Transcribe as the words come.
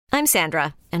I'm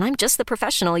Sandra, and I'm just the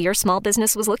professional your small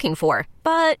business was looking for.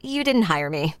 But you didn't hire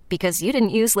me because you didn't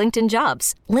use LinkedIn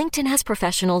Jobs. LinkedIn has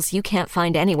professionals you can't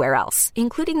find anywhere else,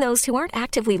 including those who aren't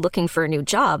actively looking for a new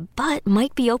job, but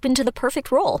might be open to the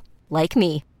perfect role, like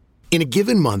me. In a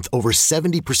given month, over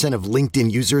 70% of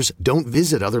LinkedIn users don't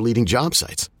visit other leading job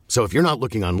sites. So if you're not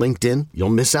looking on LinkedIn, you'll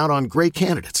miss out on great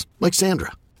candidates like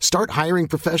Sandra. Start hiring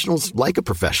professionals like a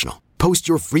professional. Post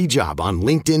your free job on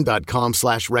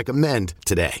linkedin.com/recommend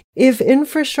today. If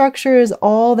infrastructure is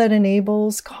all that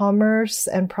enables commerce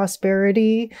and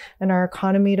prosperity and our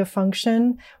economy to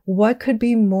function, what could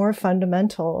be more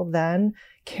fundamental than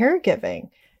caregiving?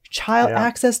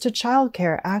 Access to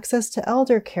childcare, access to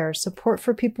elder care, support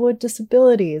for people with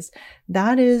disabilities.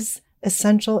 That is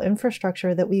essential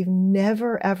infrastructure that we've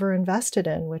never, ever invested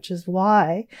in, which is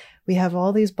why we have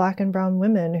all these Black and brown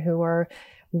women who are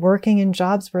working in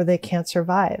jobs where they can't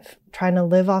survive, trying to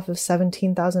live off of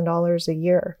 $17,000 a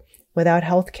year without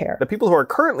health care. The people who are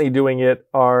currently doing it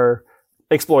are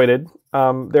exploited.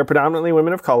 They're predominantly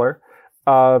women of color.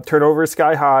 Turnover is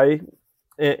sky high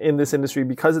in this industry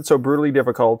because it's so brutally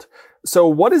difficult. So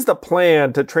what is the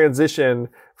plan to transition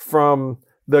from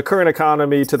the current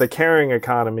economy to the caring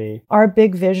economy? Our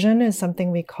big vision is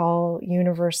something we call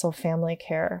universal family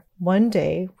care. One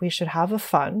day we should have a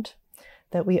fund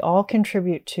that we all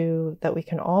contribute to, that we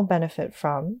can all benefit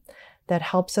from, that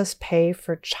helps us pay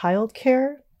for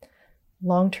childcare,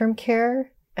 long-term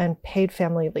care, and paid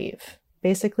family leave.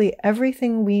 Basically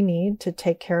everything we need to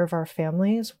take care of our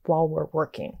families while we're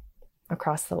working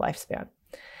across the lifespan.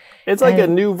 It's like a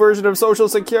new version of Social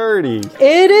Security.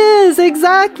 It is,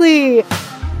 exactly.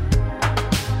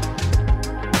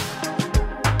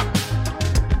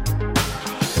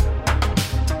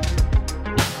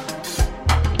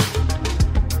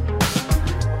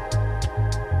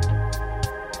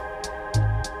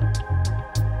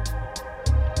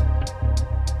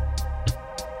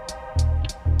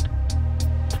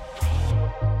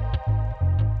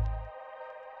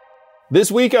 This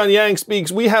week on Yang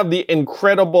Speaks, we have the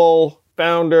incredible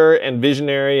founder and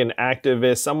visionary and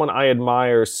activist, someone I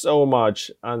admire so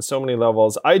much on so many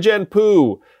levels, Ai-jen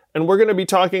Poo. And we're going to be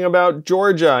talking about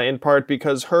Georgia in part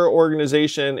because her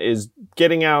organization is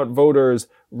getting out voters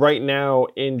right now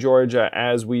in Georgia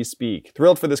as we speak.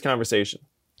 Thrilled for this conversation.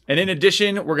 And in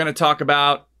addition, we're going to talk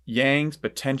about Yang's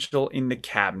potential in the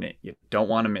cabinet. You don't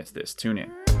want to miss this. Tune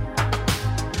in.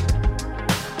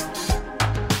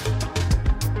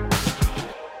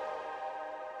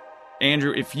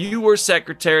 Andrew, if you were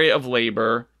Secretary of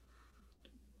Labor,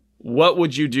 what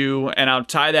would you do? And I'll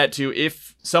tie that to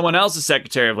if someone else is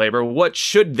Secretary of Labor, what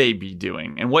should they be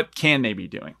doing and what can they be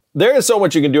doing? There is so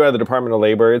much you can do out of the Department of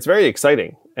Labor. It's very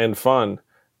exciting and fun.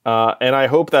 And I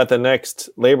hope that the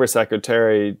next Labor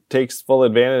Secretary takes full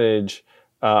advantage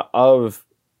of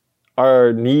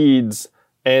our needs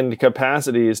and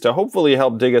capacities to hopefully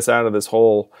help dig us out of this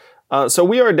hole. So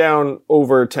we are down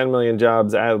over 10 million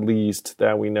jobs at least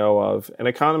that we know of. And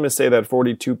economists say that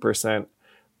 42%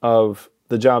 of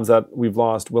the jobs that we've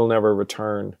lost will never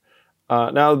return.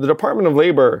 Now, the Department of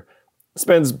Labor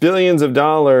spends billions of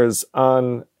dollars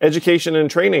on education and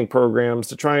training programs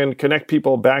to try and connect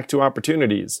people back to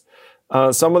opportunities.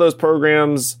 Some of those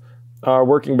programs are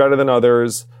working better than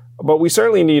others, but we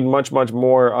certainly need much, much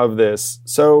more of this.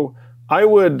 So I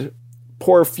would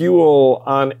pour fuel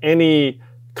on any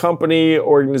company,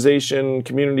 organization,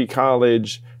 community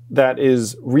college that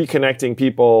is reconnecting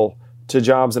people to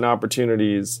jobs and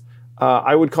opportunities.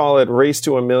 I would call it Race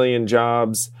to a Million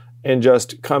Jobs and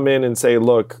just come in and say,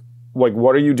 look, like,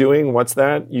 what are you doing? What's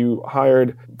that? You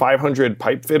hired 500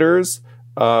 pipe fitters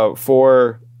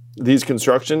for these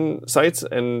construction sites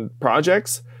and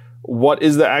projects. What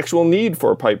is the actual need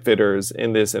for pipe fitters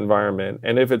in this environment?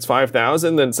 And if it's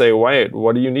 5,000, then say, wait,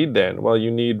 what do you need then? Well, you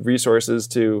need resources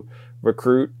to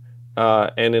recruit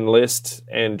and enlist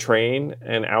and train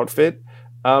and outfit.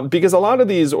 Because a lot of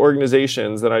these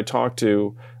organizations that I talk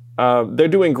to, they're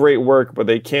doing great work, but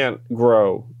they can't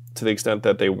grow to the extent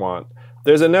that they want.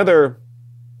 There's another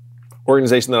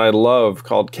organization that I love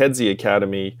called Kedzie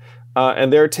Academy,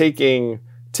 and they're taking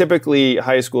typically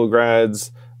high school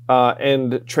grads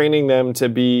and training them to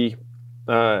be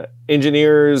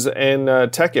engineers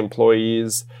and tech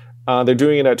employees. They're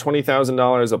doing it at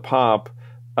 $20,000 a pop.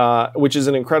 Which is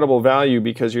an incredible value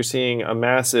because you're seeing a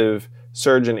massive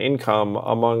surge in income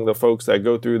among the folks that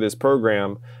go through this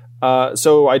program.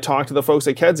 So I talked to the folks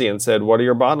at Kedzie and said, what are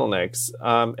your bottlenecks?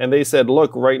 And they said,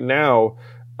 look, right now,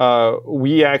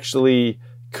 we actually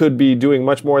could be doing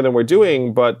much more than we're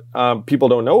doing, but people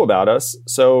don't know about us.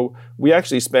 So we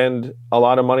actually spend a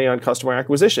lot of money on customer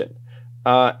acquisition,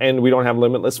 and we don't have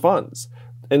limitless funds.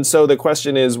 And so the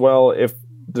question is, well, if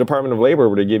the Department of Labor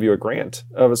were to give you a grant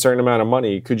of a certain amount of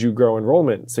money, could you grow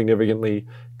enrollment significantly?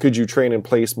 Could you train and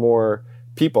place more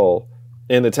people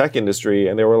in the tech industry?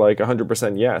 And they were like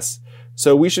 100% yes.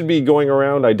 So we should be going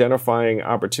around identifying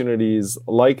opportunities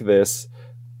like this,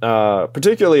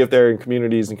 particularly if they're in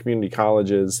communities and community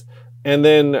colleges, and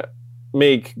then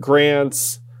make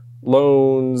grants,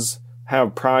 loans,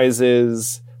 have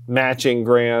prizes, matching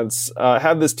grants,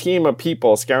 have this team of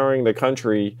people scouring the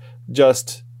country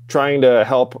just trying to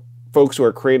help folks who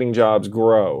are creating jobs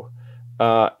grow.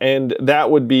 And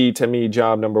that would be, to me,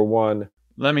 job number one.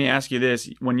 Let me ask you this.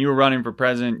 When you were running for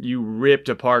president, you ripped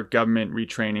apart government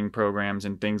retraining programs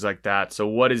and things like that. So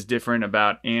what is different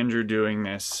about Andrew doing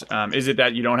this? Is it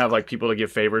that you don't have like people to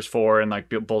give favors for and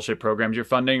like bullshit programs you're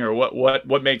funding, or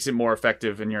what makes it more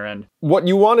effective in your end? What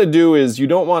you want to do is you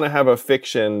don't want to have a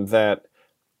fiction that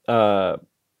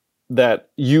that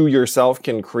you yourself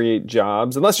can create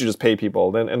jobs, unless you just pay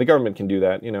people. Then, and the government can do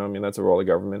that. That's a role of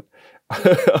government.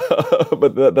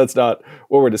 But that's not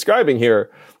what we're describing here.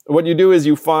 What you do is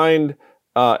you find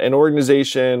an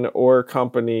organization or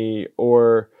company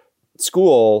or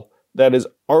school that is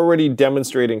already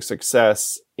demonstrating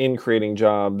success in creating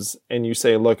jobs, and you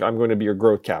say, look, I'm going to be your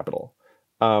growth capital.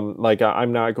 I'm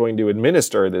not going to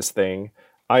administer this thing.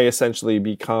 I essentially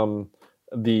become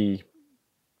the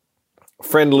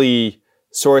friendly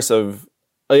source of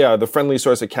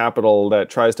capital that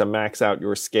tries to max out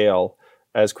your scale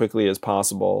as quickly as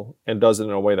possible and does it in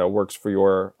a way that works for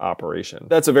your operation.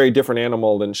 That's a very different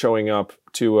animal than showing up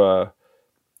to a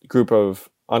group of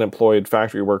unemployed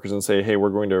factory workers and say, hey, we're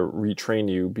going to retrain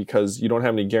you, because you don't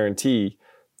have any guarantee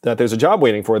that there's a job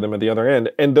waiting for them at the other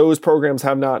end. And those programs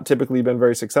have not typically been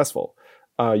very successful.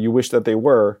 You wish that they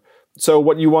were. So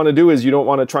what you want to do is you don't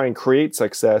want to try and create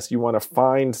success. You want to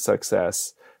find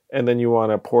success, and then you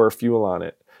want to pour fuel on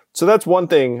it. So that's one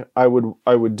thing I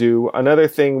would do. Another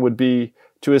thing would be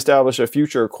to establish a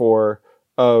future core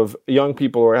of young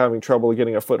people who are having trouble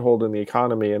getting a foothold in the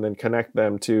economy, and then connect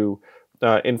them to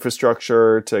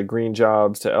infrastructure, to green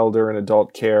jobs, to elder and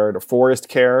adult care, to forest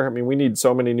care. I mean, we need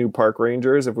so many new park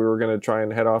rangers if we were going to try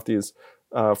and head off these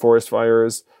forest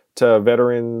fires, to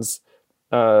veterans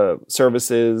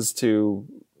services, to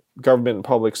government and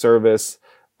public service,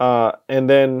 and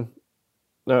then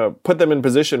put them in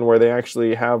position where they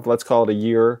actually have, let's call it a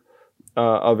year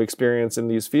of experience in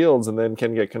these fields, and then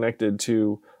can get connected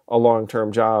to a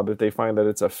long-term job if they find that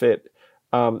it's a fit.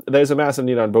 There's a massive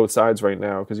need on both sides right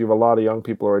now, because you have a lot of young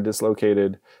people who are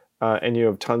dislocated, and you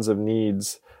have tons of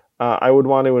needs. I would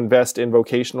want to invest in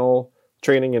vocational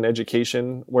training and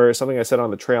education, where something I said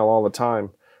on the trail all the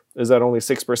time is that only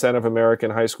 6% of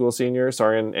American high school seniors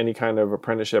are in any kind of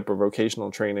apprenticeship or vocational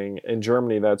training. In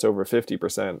Germany, that's over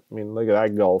 50%. I mean, look at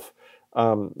that gulf.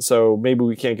 So maybe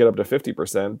we can't get up to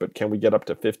 50%, but can we get up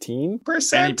to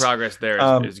 15%? Any progress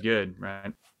there is good,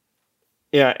 right?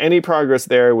 Yeah, any progress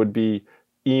there would be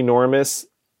enormous.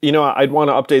 I'd want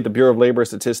to update the Bureau of Labor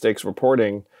Statistics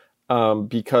reporting,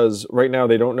 because right now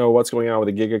they don't know what's going on with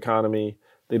the gig economy.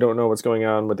 They don't know what's going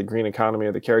on with the green economy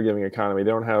or the caregiving economy.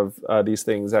 They don't have these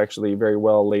things actually very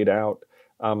well laid out.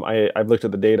 I've looked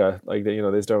at the data, they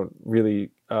just don't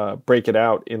really break it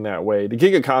out in that way. The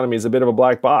gig economy is a bit of a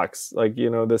black box.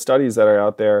 The studies that are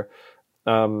out there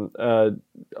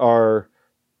are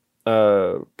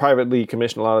privately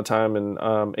commissioned a lot of the time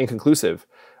and inconclusive.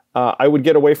 I would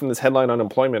get away from this headline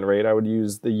unemployment rate. I would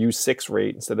use the U6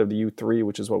 rate instead of the U3,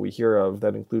 which is what we hear of.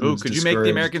 That includes. Ooh, could you make the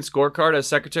American Scorecard as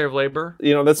Secretary of Labor?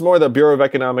 That's more the Bureau of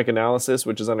Economic Analysis,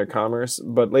 which is under Commerce,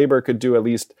 but Labor could do at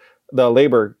least the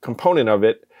labor component of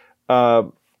it.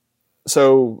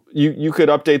 So you could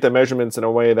update the measurements in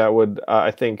a way that would,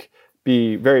 I think,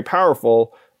 be very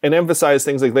powerful and emphasize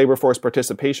things like labor force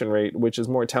participation rate, which is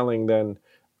more telling than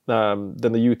the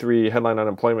U3 headline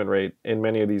unemployment rate in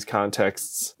many of these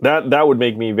contexts. That would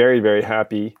make me very, very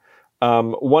happy.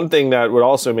 One thing that would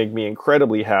also make me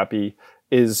incredibly happy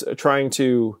is trying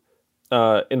to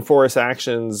enforce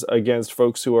actions against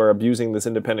folks who are abusing this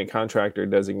independent contractor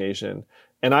designation.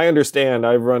 And I understand,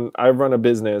 I've run a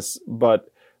business,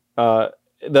 but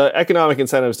the economic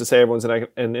incentives to say everyone's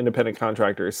an independent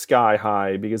contractor is sky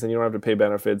high, because then you don't have to pay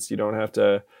benefits, you don't have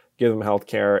to give them health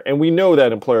care. And we know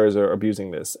that employers are abusing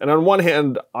this. And on one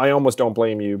hand, I almost don't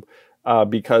blame you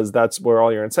because that's where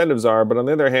all your incentives are. But on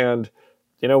the other hand,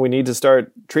 we need to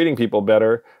start treating people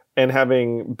better and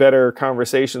having better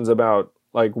conversations about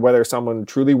whether someone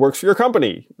truly works for your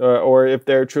company or if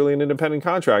they're truly an independent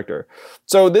contractor.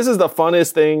 So this is the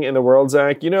funnest thing in the world,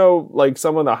 Zach.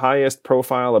 Some of the highest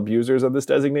profile abusers of this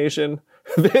designation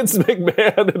Vince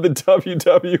McMahon of the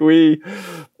WWE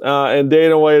and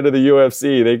Dana White of the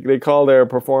UFC. They call their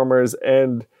performers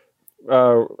and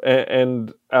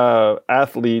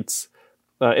athletes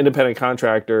independent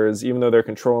contractors, even though they're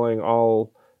controlling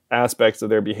all aspects of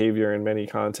their behavior in many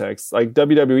contexts. Like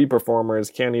WWE performers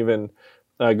can't even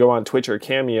go on Twitch or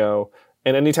Cameo,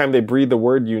 and anytime they breathe the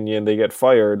word union, they get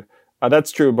fired.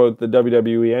 That's true of both the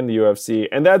WWE and the UFC,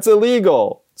 and that's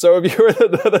illegal. So if you're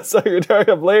the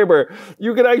Secretary of Labor,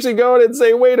 you can actually go in and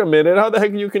say, wait a minute, how the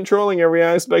heck are you controlling every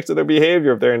aspect of their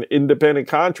behavior if they're an independent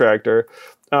contractor?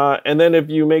 And then if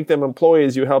you make them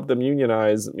employees, you help them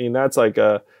unionize. I mean, that's like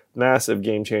a massive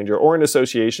game changer. Or an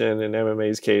association in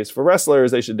MMA's case. For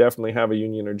wrestlers, they should definitely have a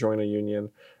union or join a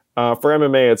union. For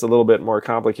MMA, it's a little bit more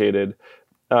complicated.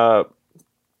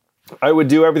 I would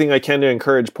do everything I can to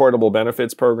encourage portable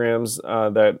benefits programs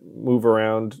that move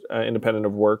around independent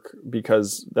of work,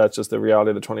 because that's just the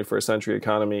reality of the 21st century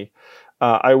economy.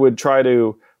 I would try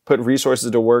to put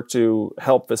resources to work to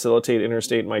help facilitate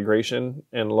interstate migration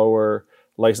and lower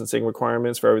licensing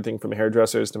requirements for everything from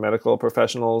hairdressers to medical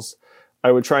professionals.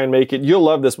 I would try and make it, you'll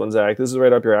love this one, Zach, this is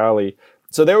right up your alley.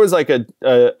 So there was like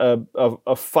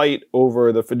a fight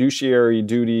over the fiduciary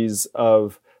duties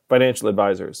of financial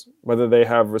advisors, whether they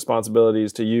have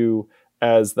responsibilities to you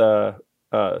as the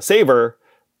saver,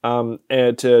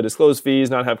 and to disclose fees,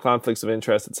 not have conflicts of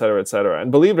interest, et cetera, et cetera.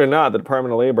 And believe it or not, the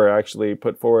Department of Labor actually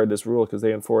put forward this rule because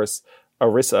they enforce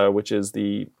ERISA, which is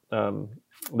the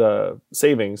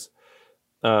savings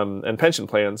and pension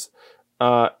plans.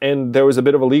 And there was a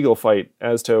bit of a legal fight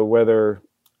as to whether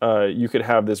you could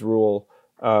have this rule,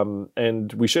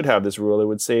 and we should have this rule. It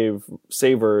would save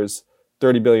savers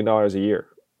 $30 billion a year.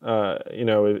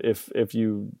 If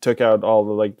you took out all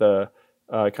the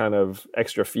kind of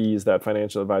extra fees that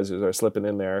financial advisors are slipping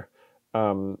in there,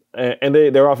 and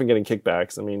they're often getting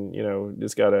kickbacks. I mean,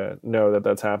 just gotta know that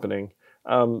that's happening.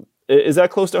 Is that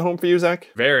close to home for you, Zach?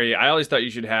 Very. I always thought you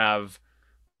should have,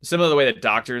 similar to the way that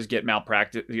doctors get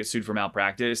sued for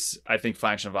malpractice. I think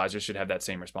financial advisors should have that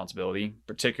same responsibility,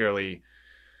 particularly.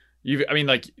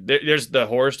 There's the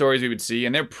horror stories we would see,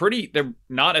 and they're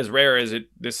not as rare as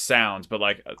this sounds, but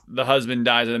like the husband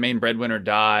dies or the main breadwinner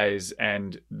dies,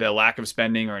 and the lack of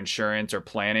spending or insurance or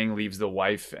planning leaves the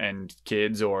wife and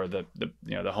kids or the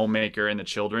homemaker and the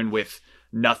children with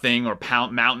nothing, or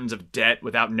mountains of debt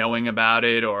without knowing about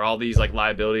it, or all these like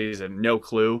liabilities and no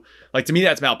clue. Like, to me,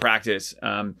 that's malpractice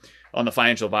on the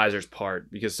financial advisor's part,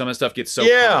 because some of the stuff gets so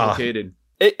complicated.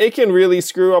 It can really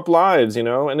screw up lives, and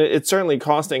it's certainly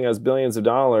costing us billions of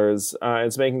dollars.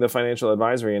 It's making the financial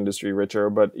advisory industry richer.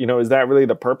 But, is that really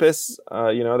the purpose?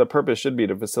 The purpose should be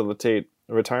to facilitate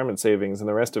retirement savings and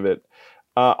the rest of it.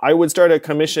 I would start a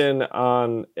commission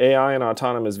on AI and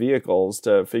autonomous vehicles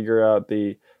to figure out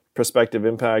the prospective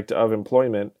impact of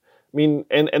employment. I mean,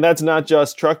 and that's not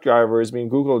just truck drivers. I mean,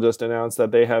 Google just announced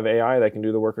that they have AI that can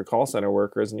do the work of call center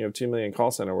workers, and you have 2 million call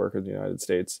center workers in the United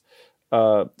States.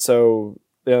 So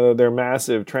there are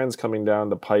massive trends coming down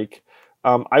the pike.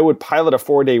 I would pilot a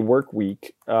 4-day work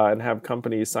week and have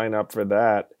companies sign up for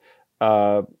that.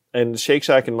 And Shake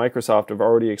Shack and Microsoft have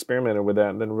already experimented with that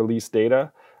and then released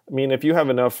data. I mean, if you have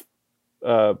enough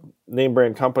name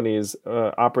brand companies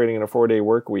operating in a 4-day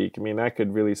work week, I mean, that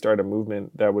could really start a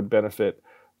movement that would benefit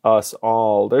us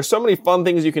all. There's so many fun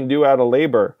things you can do out of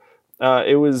labor.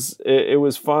 It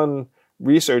was fun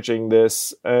researching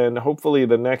this, and hopefully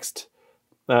the next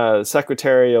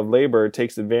Secretary of Labor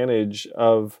takes advantage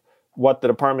of what the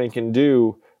department can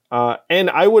do. And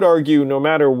I would argue, no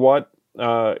matter what,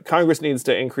 Congress needs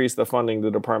to increase the funding to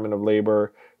the Department of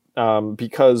Labor,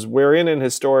 because we're in an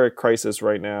historic crisis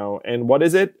right now. And what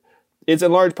is it? It's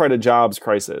in large part a jobs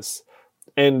crisis.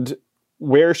 And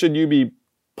where should you be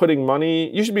putting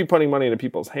money? You should be putting money into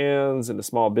people's hands, into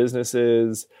small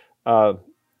businesses, to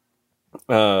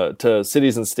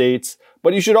cities and states,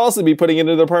 but you should also be putting it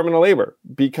into the Department of Labor,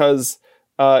 because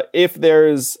if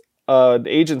there's an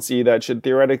agency that should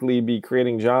theoretically be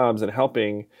creating jobs and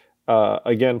helping,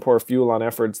 again, pour fuel on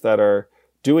efforts that are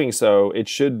doing so, it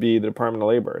should be the Department of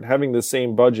Labor. And having the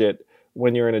same budget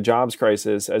when you're in a jobs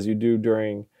crisis as you do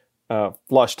during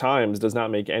flush times does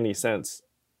not make any sense.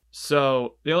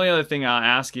 So the only other thing I'll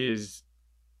ask is,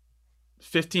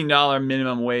 $15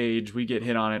 minimum wage, we get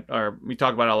hit on it, or we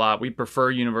talk about it a lot. We prefer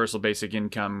universal basic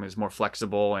income. It's more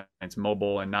flexible and it's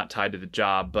mobile and not tied to the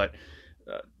job. But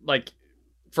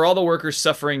for all the workers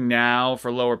suffering now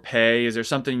for lower pay, is there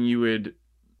something you would,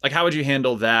 how would you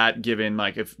handle that, given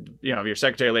if you're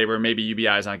Secretary of Labor, maybe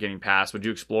UBI is not getting passed, would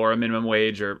you explore a minimum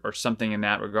wage or something in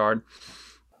that regard?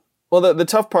 Well, the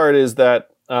tough part is that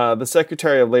the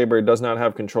Secretary of Labor does not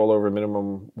have control over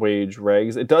minimum wage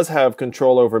regs. It does have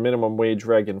control over minimum wage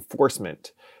reg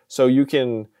enforcement. So you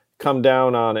can come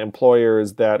down on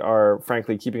employers that are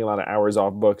frankly keeping a lot of hours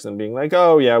off books and being like,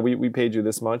 oh yeah, we paid you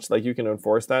this much. Like, you can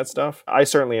enforce that stuff. I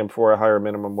certainly am for a higher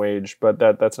minimum wage, but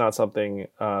that's not something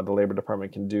the Labor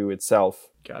Department can do itself.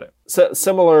 Got it.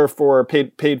 Similar for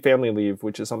paid family leave,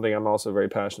 which is something I'm also very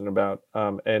passionate about.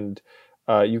 And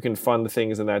you can fund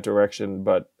things in that direction,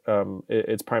 but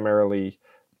it's primarily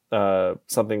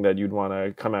something that you'd want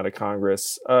to come out of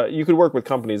Congress. You could work with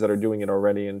companies that are doing it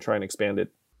already and try and expand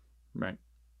it. Right.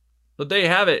 So there you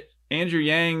have it. Andrew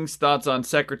Yang's thoughts on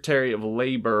Secretary of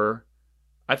Labor.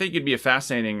 I think you'd be a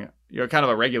fascinating, you're kind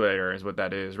of a regulator is what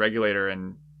that is. Regulator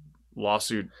and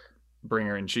lawsuit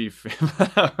bringer in chief.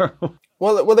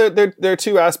 Well, there are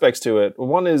two aspects to it.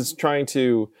 One is trying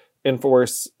to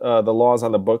enforce the laws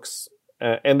on the books,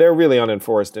 and they're really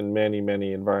unenforced in many,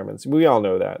 many environments. We all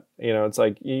know that. It's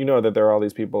like, that there are all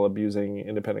these people abusing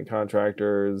independent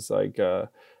contractors, like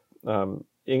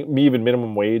even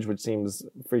minimum wage, which seems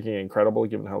freaking incredible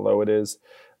given how low it is.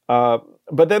 But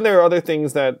then there are other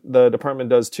things that the department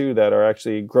does too that are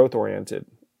actually growth oriented,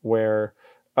 where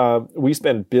we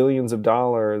spend billions of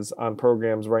dollars on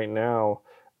programs right now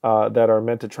that are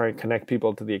meant to try and connect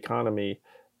people to the economy.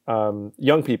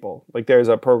 Young people, like there's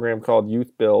a program called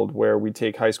Youth Build where we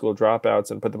take high school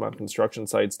dropouts and put them on construction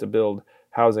sites to build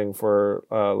housing for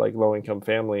like low income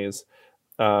families.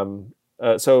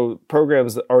 So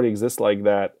programs that already exist like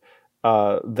that,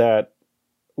 that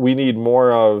we need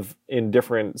more of in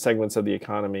different segments of the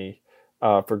economy,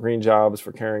 for green jobs,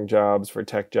 for caring jobs, for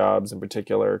tech jobs in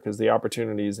particular, because the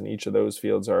opportunities in each of those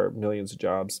fields are millions of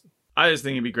jobs. I just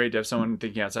think it'd be great to have someone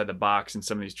thinking outside the box in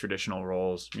some of these traditional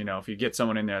roles. If you get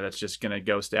someone in there that's just going to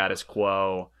go status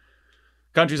quo,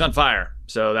 country's on fire,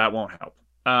 so that won't help.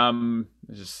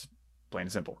 It's just plain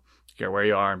and simple. Care where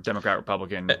you are, Democrat,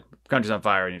 Republican, country's on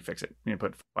fire, you need to fix it. You need to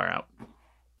put fire out.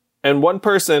 And one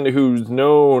person who's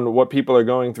known what people are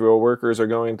going through, or workers are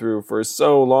going through for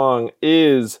so long,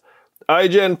 is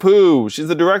Ai-jen Poo. She's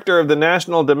the director of the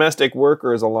National Domestic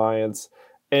Workers Alliance.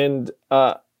 And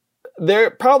there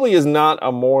probably is not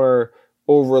a more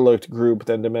overlooked group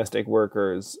than domestic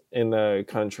workers in the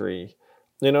country.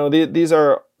 These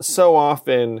are so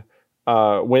often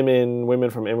women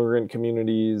from immigrant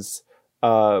communities,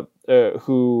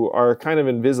 who are kind of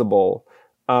invisible.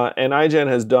 And Ai-jen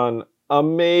has done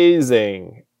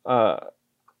amazing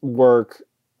work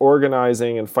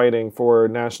organizing and fighting for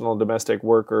national domestic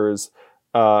workers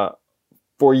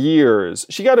for years.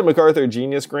 She got a MacArthur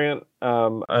Genius Grant a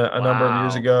number of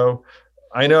years ago.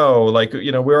 I know,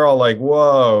 we're all like,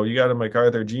 whoa, you got a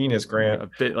MacArthur Genius Grant. A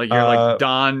bit like you're like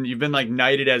Don, you've been like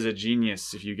knighted as a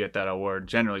genius if you get that award,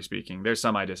 generally speaking. There's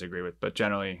some I disagree with, but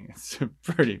generally it's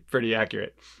pretty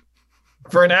accurate.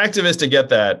 For an activist to get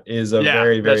that is a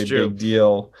very, very big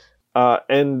deal.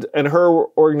 And her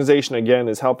organization, again,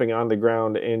 is helping on the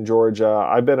ground in Georgia.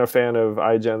 I've been a fan of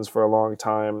Ai-jen's for a long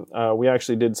time. We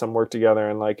actually did some work together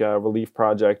in like a relief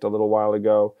project a little while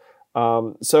ago.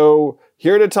 So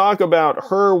here to talk about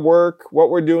her work, what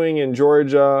we're doing in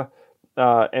Georgia,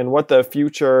 and what the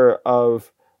future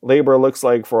of labor looks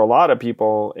like for a lot of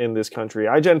people in this country.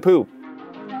 Ai-jen Poo.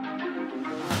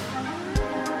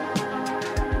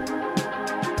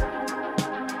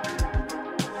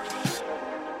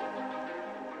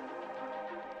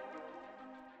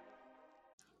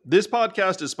 This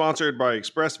podcast is sponsored by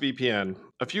ExpressVPN.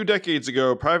 A few decades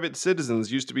ago, private citizens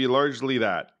used to be largely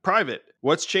that. Private.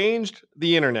 What's changed?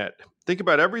 The internet. Think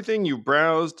about everything you've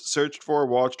browsed, searched for,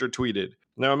 watched, or tweeted.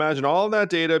 Now imagine all of that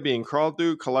data being crawled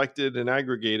through, collected, and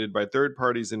aggregated by third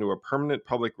parties into a permanent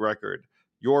public record.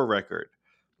 Your record.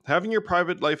 Having your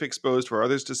private life exposed for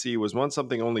others to see was once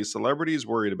something only celebrities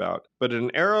worried about. But in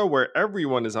an era where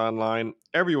everyone is online,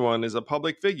 everyone is a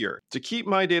public figure. To keep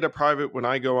my data private when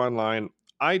I go online,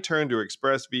 I turn to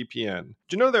ExpressVPN. Do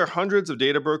you know there are hundreds of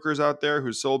data brokers out there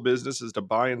whose sole business is to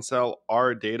buy and sell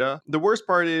our data? The worst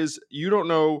part is you don't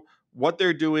know what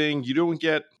they're doing. You don't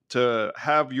get to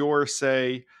have your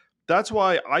say. That's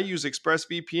why I use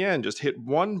ExpressVPN. Just hit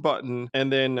one button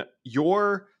and then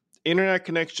your internet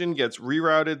connection gets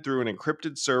rerouted through an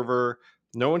encrypted server.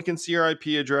 No one can see your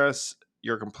IP address.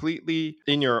 You're completely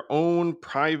in your own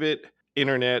private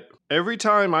internet. Every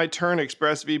time I turn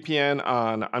ExpressVPN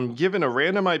on, I'm given a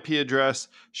random IP address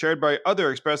shared by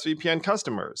other ExpressVPN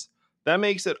customers. That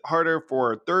makes it harder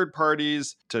for third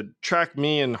parties to track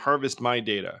me and harvest my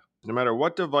data. No matter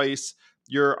what device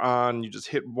you're on, you just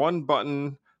hit one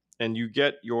button and you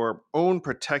get your own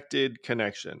protected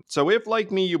connection. So if,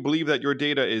 like me, you believe that your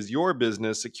data is your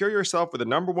business, secure yourself with the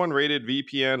 #1 rated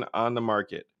VPN on the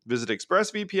market. Visit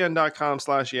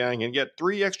expressvpn.com/yang and get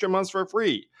 3 extra months for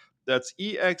free. That's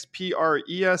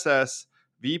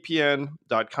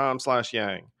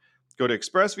expressvpn.com/yang. Go to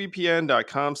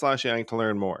expressvpn.com/yang to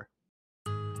learn more.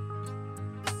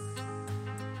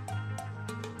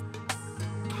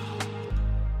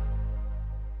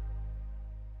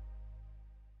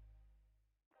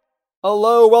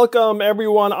 Hello, welcome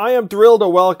everyone. I am thrilled to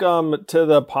welcome to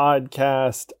the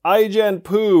podcast Ai-jen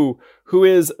Poo, who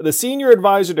is the senior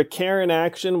advisor to Care in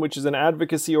Action, which is an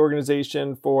advocacy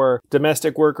organization for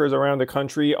domestic workers around the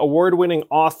country, award-winning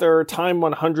author, Time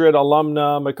 100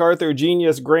 alumna, MacArthur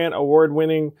Genius Grant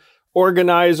award-winning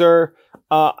organizer.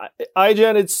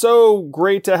 Ai-jen, it's so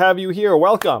great to have you here.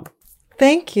 Welcome.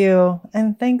 Thank you.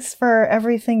 And thanks for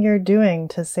everything you're doing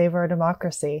to save our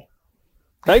democracy.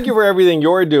 Thank you for everything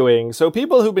you're doing. So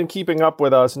people who've been keeping up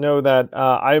with us know that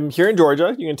I'm here in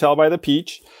Georgia. You can tell by the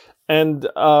peach. And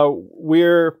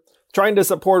we're trying to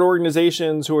support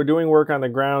organizations who are doing work on the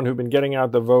ground, who've been getting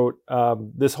out the vote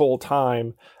this whole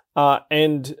time.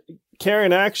 And Care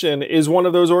in Action is one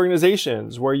of those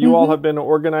organizations where you all have been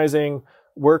organizing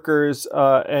workers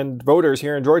and voters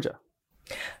here in Georgia.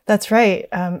 That's right.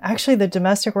 Actually, the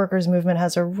domestic workers movement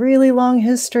has a really long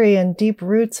history and deep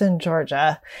roots in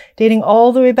Georgia, dating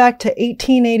all the way back to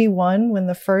 1881, when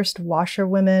the first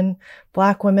washerwomen,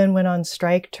 Black women, went on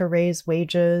strike to raise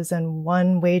wages and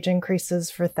won wage increases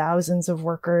for thousands of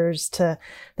workers, to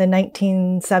the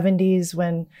 1970s,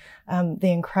 when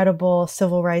the incredible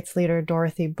civil rights leader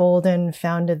Dorothy Bolden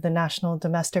founded the National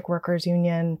Domestic Workers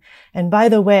Union. And by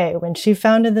the way, when she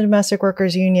founded the Domestic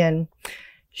Workers Union,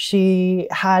 she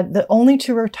had the only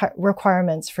two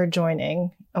requirements for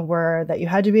joining were that you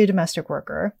had to be a domestic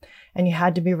worker and you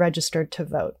had to be registered to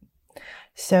vote.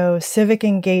 So civic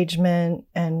engagement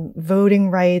and voting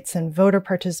rights and voter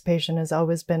participation has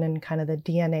always been in kind of the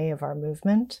DNA of our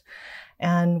movement.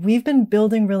 And we've been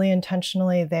building really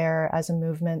intentionally there as a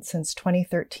movement since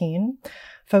 2013,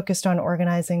 focused on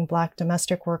organizing Black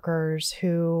domestic workers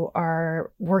who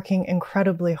are working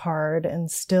incredibly hard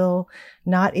and still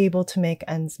not able to make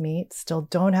ends meet, still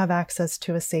don't have access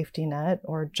to a safety net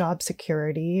or job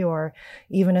security or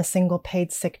even a single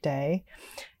paid sick day.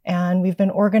 And we've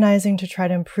been organizing to try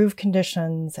to improve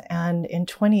conditions. And in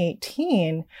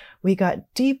 2018, we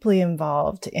got deeply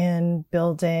involved in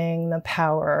building the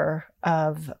power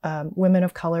of women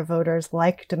of color voters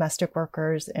like domestic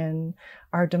workers in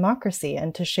our democracy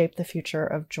and to shape the future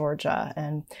of Georgia.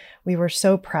 And we were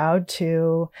so proud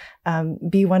to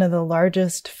be one of the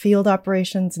largest field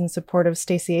operations in support of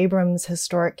Stacey Abrams'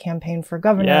 historic campaign for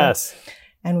governor. Yes.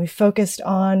 And we focused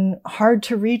on hard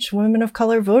to reach women of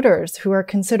color voters who are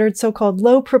considered so-called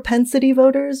low propensity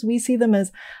voters. We see them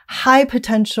as high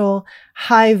potential,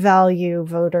 high value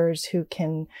voters who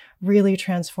can really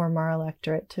transform our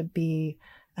electorate to be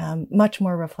much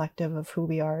more reflective of who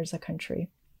we are as a country.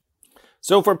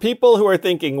 So for people who are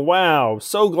thinking, wow,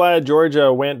 so glad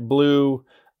Georgia went blue,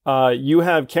 you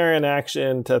have Care in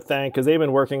Action to thank because they've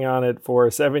been working on it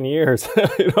for 7 years.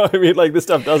 You know what I mean? Like, this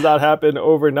stuff does not happen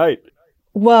overnight.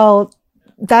 Well,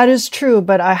 that is true,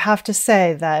 but I have to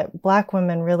say that Black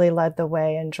women really led the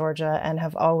way in Georgia and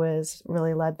have always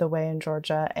really led the way in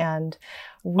Georgia. And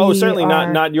certainly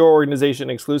not your organization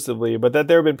exclusively, but that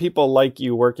there have been people like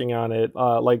you working on it,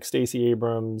 like Stacey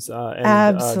Abrams and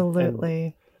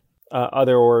absolutely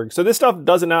other orgs. So this stuff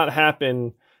does not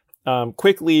happen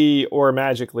quickly or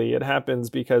magically. It happens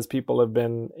because people have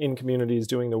been in communities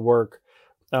doing the work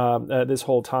this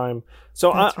whole time.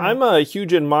 So I'm a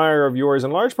huge admirer of yours,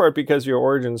 in large part because of your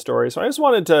origin story. So I just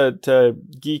wanted to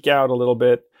geek out a little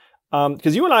bit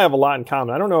because you and I have a lot in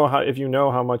common. I don't know if you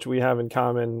know how much we have in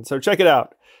common. So check it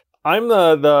out. I'm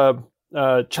the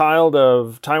child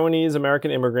of Taiwanese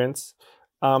American immigrants.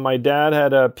 My dad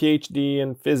had a PhD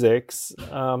in physics.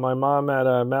 My mom had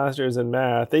a master's in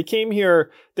math. They came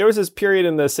here. There was this period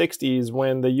in the 60s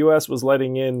when the U.S. was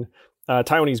letting in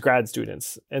Taiwanese grad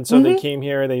students. And so they came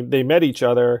here, they met each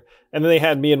other, and then they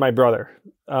had me and my brother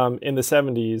in the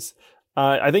 70s.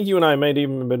 I think you and I might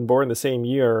even have been born the same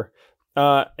year.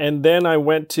 And then I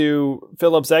went to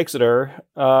Phillips Exeter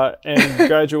and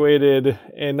graduated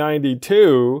in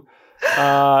 92.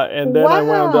 And then I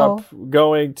wound up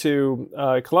going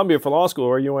to Columbia for law school,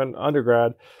 where you went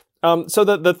undergrad. So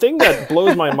the thing that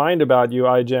blows my mind about you,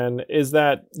 Ai-jen, is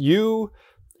that you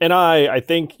and I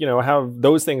think, have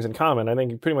those things in common. I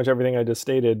think pretty much everything I just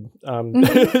stated,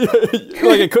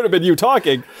 like it could have been you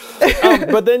talking.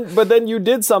 But then you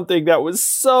did something that was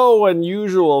so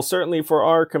unusual, certainly for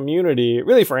our community,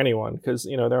 really for anyone, because,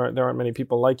 there aren't many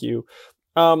people like you.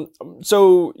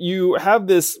 So you have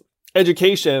this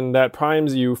education that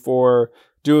primes you for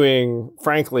doing,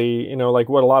 frankly, like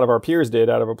what a lot of our peers did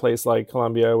out of a place like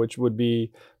Columbia, which would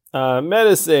be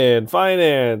medicine,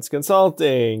 finance,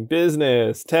 consulting,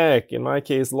 business, tech, in my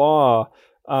case, law,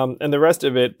 and the rest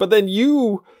of it. But then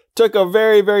you took a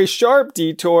very, very sharp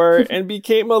detour and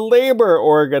became a labor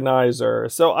organizer.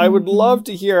 So I would love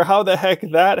to hear how the heck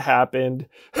that happened.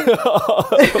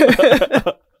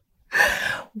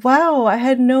 Wow, I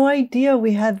had no idea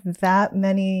we had that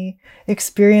many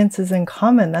experiences in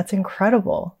common. That's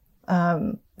incredible.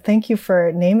 Thank you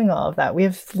for naming all of that. We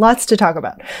have lots to talk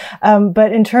about.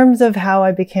 But in terms of how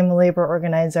I became a labor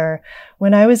organizer,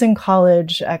 when I was in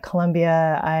college at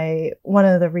Columbia, one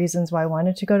of the reasons why I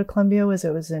wanted to go to Columbia was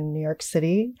it was in New York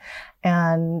City,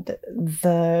 and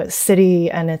the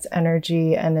city and its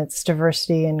energy and its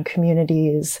diversity in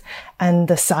communities and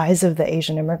the size of the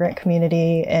Asian immigrant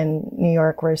community in New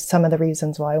York were some of the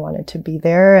reasons why I wanted to be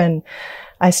there. And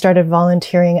I started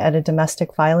volunteering at a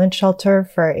domestic violence shelter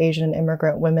for Asian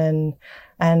immigrant women,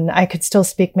 and I could still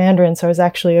speak Mandarin, so it was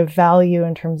actually of value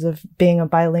in terms of being a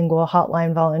bilingual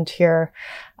hotline volunteer.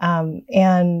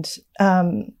 And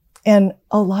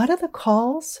a lot of the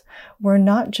calls were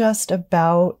not just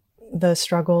about the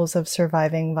struggles of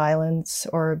surviving violence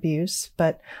or abuse,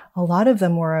 but a lot of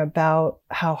them were about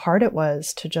how hard it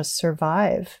was to just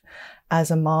survive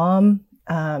as a mom,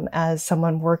 as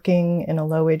someone working in a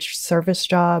low-wage service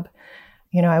job.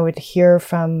 I would hear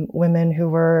from women who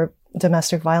were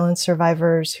domestic violence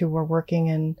survivors who were working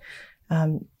in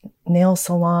nail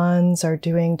salons or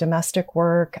doing domestic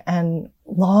work and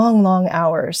long, long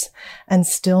hours and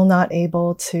still not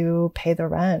able to pay the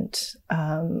rent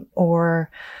or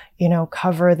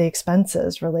cover the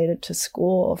expenses related to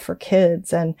school for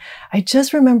kids. And I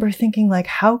just remember thinking, like,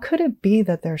 how could it be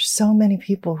that there's so many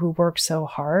people who work so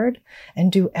hard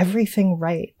and do everything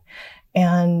right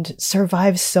and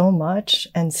survive so much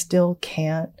and still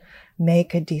can't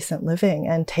make a decent living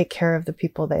and take care of the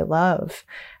people they love?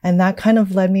 And that kind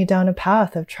of led me down a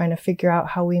path of trying to figure out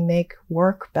how we make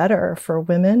work better for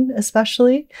women,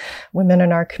 especially women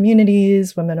in our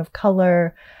communities, women of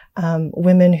color,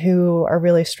 women who are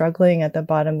really struggling at the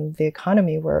bottom of the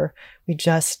economy, where we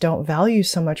just don't value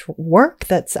so much work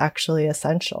that's actually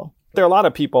essential. There are a lot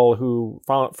of people who,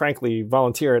 frankly,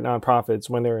 volunteer at nonprofits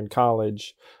when they're in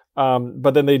college,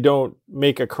 but then they don't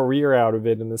make a career out of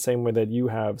it in the same way that you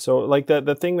have. So, like,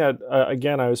 the thing that,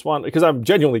 again, I was wanting, because I'm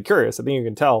genuinely curious, I think you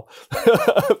can tell,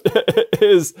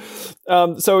 is,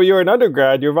 so you're an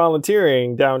undergrad, you're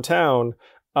volunteering downtown,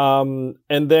 and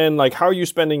then, like, how are you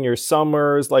spending your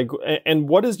summers? Like, and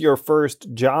what is your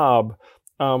first job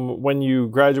when you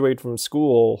graduate from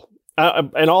school?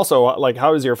 And also, like,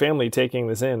 how is your family taking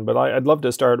this in? But I'd love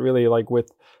to start really, like,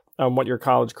 with what your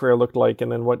college career looked like,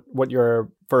 and then what your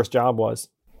first job was.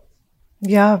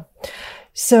 Yeah.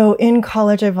 So in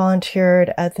college, I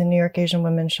volunteered at the New York Asian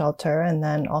Women's Shelter, and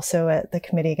then also at the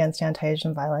Committee Against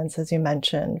Anti-Asian Violence, as you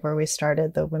mentioned, where we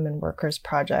started the Women Workers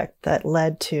Project that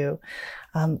led to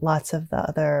lots of the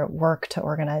other work to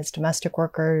organize domestic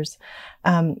workers.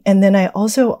 And then I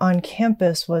also on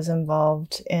campus was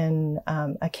involved in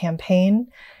a campaign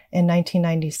in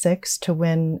 1996 to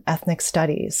win ethnic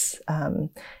studies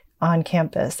on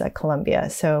campus at Columbia.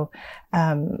 So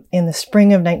in the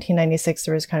spring of 1996,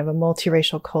 there was kind of a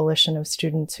multiracial coalition of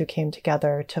students who came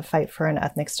together to fight for an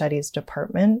ethnic studies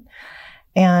department.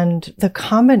 And the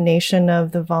combination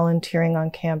of the volunteering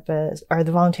on campus, or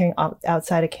the volunteering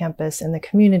outside of campus in the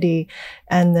community,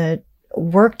 and the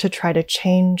work to try to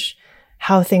change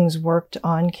how things worked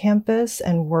on campus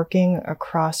and working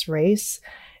across race,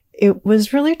 it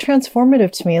was really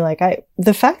transformative to me. Like,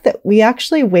 the fact that we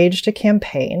actually waged a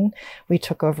campaign, we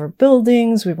took over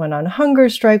buildings, we went on hunger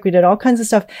strike, we did all kinds of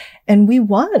stuff, and we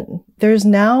won. There's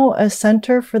now a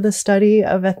Center for the Study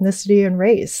of Ethnicity and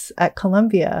Race at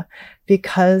Columbia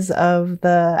because of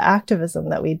the activism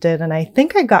that we did. And I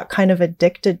think I got kind of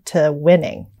addicted to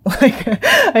winning. Like,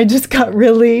 I just got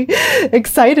really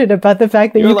excited about the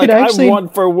fact that you could actually... I'm 1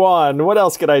 for 1. What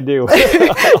else could I do?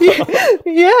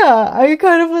 Yeah, I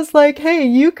kind of was like, hey,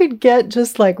 you could get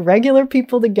just like regular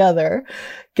people together,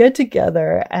 get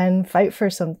together and fight for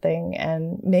something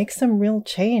and make some real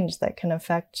change that can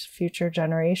affect future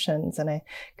generations. And I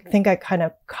think I kind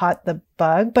of caught the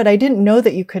bug, but I didn't know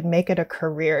that you could make it a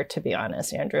career, to be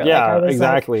honest, Andrew. Yeah, like,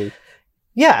 exactly.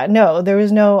 Yeah,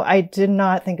 no, I did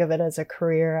not think of it as a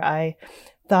career. I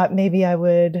thought maybe I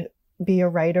would be a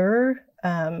writer.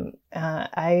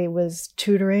 I was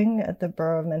tutoring at the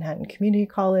Borough of Manhattan Community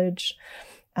College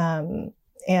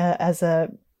as a,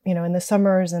 in the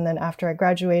summers, and then after I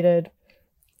graduated,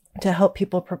 to help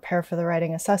people prepare for the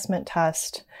writing assessment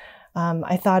test.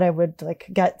 I thought I would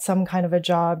get some kind of a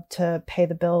job to pay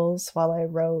the bills while I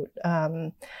wrote.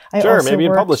 Sure, maybe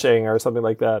in publishing or something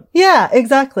like that. Yeah,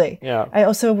 exactly. Yeah. I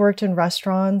also worked in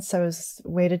restaurants. I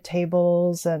waited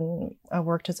tables, and I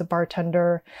worked as a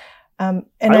bartender. And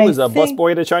I was a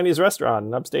busboy at a Chinese restaurant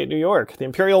in upstate New York, the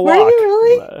Imperial Wok. Were you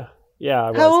really? Yeah,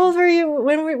 I was. How old were you?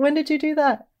 When did you do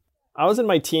that? I was in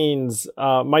my teens.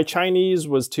 My Chinese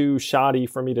was too shoddy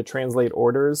for me to translate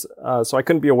orders, so I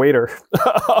couldn't be a waiter.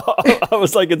 I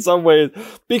was in some ways,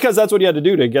 because that's what you had to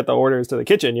do to get the orders to the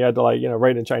kitchen. You had to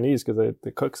write in Chinese because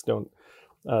the cooks don't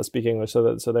speak English.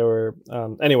 So they were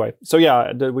anyway. So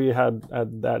yeah, we had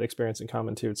that experience in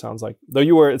common too. It sounds like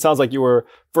it sounds like you were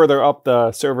further up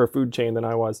the server food chain than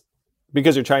I was,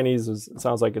 because your Chinese it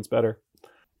sounds like it's better.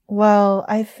 Well,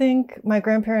 I think my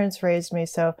grandparents raised me,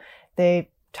 so they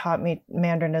taught me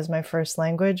Mandarin as my first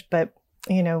language. But,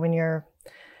 when you're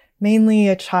mainly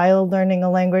a child learning a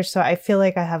language, so I feel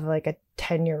like I have a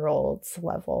 10-year-old's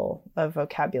level of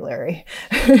vocabulary.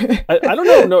 I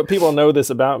don't know if people know this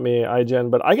about me, Ai-jen,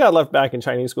 but I got left back in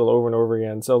Chinese school over and over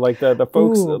again. So the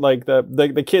folks, Ooh.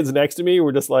 The kids next to me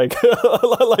were just like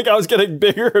I was getting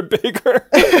bigger and bigger.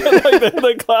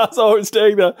 the class always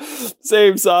staying the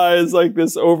same size, like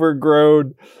this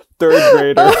overgrown third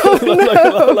grader.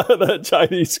 The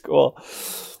Chinese school.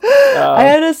 I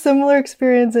had a similar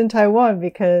experience in Taiwan,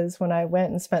 because when I went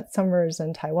and spent summers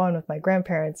in Taiwan with my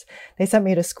grandparents, they sent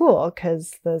me to school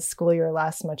because the school year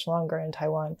lasts much longer in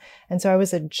Taiwan. And so I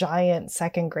was a giant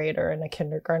second grader in a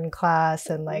kindergarten class,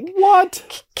 and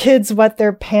what? Kids wet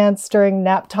their pants during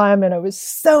nap time. And I was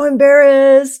so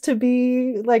embarrassed to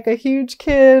be a huge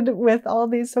kid with all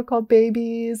these so-called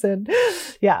babies. And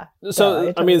yeah.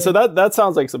 So that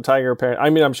sounds like some tiger parent.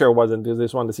 I mean, I'm sure it wasn't, because they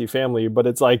just wanted to see family, but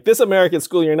it's this American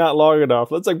school year not long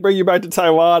enough. Let's bring you back to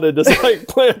Taiwan and just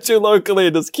plant you locally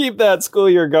and just keep that school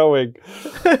year going.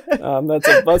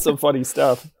 That's some funny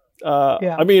stuff.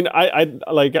 Yeah. I mean, I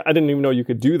didn't even know you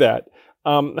could do that.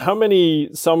 How many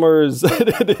summers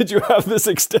did you have this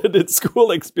extended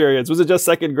school experience? Was it just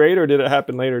second grade, or did it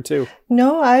happen later too?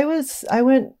 No, I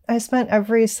spent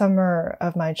every summer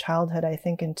of my childhood, I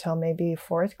think, until maybe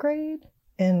fourth grade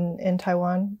in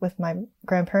Taiwan with my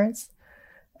grandparents.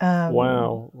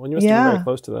 Wow. Well, you must be very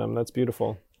close to them. That's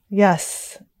beautiful.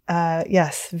 Yes.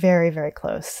 Yes. Very, very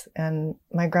close. And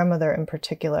my grandmother in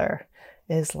particular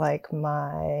is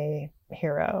my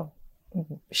hero.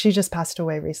 She just passed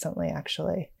away recently,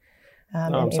 actually.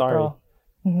 I'm sorry. April.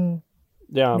 Mm-hmm.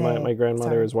 Yeah, my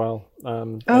grandmother as well.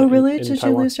 Really? In Did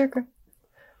Taiwan. you lose your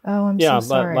Oh, I'm so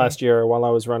sorry. Last year while I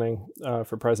was running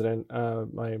for president,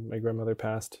 my grandmother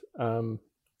passed.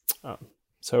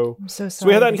 So I'm so sorry. So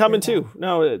we had that in common too.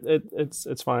 No,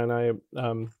 it's fine. My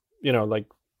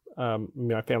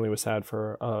family was sad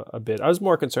for a bit. I was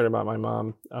more concerned about my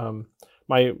mom.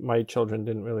 My children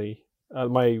didn't really.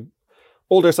 My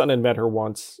older son had met her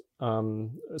once,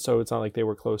 so it's not like they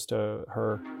were close to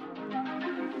her.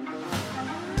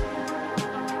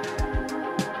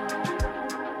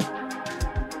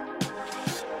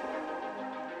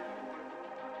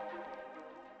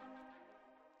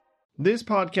 This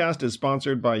podcast is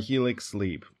sponsored by Helix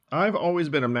Sleep. I've always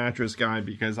been a mattress guy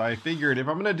because I figured if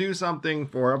I'm going to do something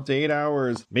for up to 8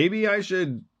 hours, maybe I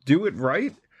should do it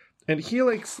right. And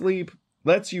Helix Sleep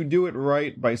lets you do it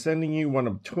right by sending you one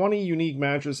of 20 unique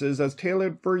mattresses that's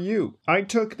tailored for you. I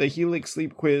took the Helix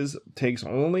Sleep quiz, takes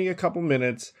only a couple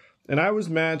minutes, and I was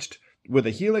matched with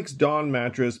a Helix Dawn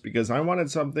mattress because I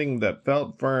wanted something that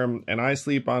felt firm and I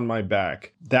sleep on my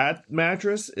back. That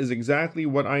mattress is exactly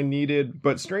what I needed,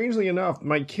 but strangely enough,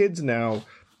 my kids now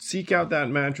seek out that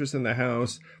mattress in the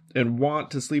house and want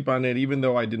to sleep on it even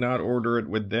though I did not order it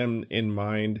with them in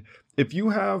mind. If you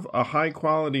have a high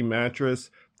quality mattress,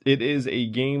 it is a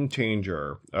game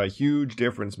changer, a huge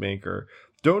difference maker.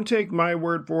 Don't take my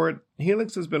word for it.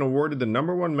 Helix has been awarded the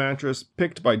 #1 mattress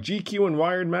picked by GQ and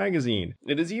Wired magazine.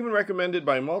 It is even recommended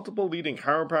by multiple leading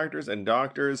chiropractors and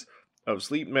doctors of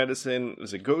sleep medicine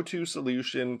as a go-to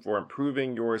solution for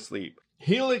improving your sleep.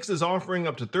 Helix is offering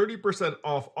up to 30%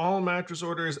 off all mattress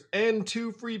orders and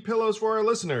 2 free pillows for our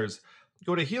listeners.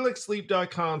 Go to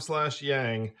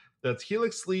helixsleep.com/yang. That's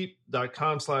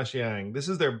helixsleep.com/yang. This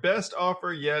is their best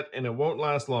offer yet, and it won't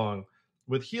last long.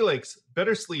 With Helix,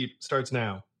 better sleep starts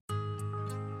now.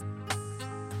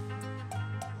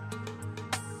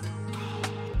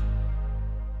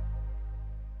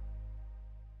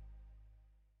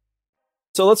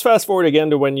 So let's fast forward again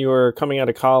to when you were coming out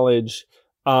of college.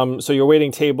 So you're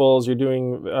waiting tables, you're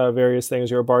doing various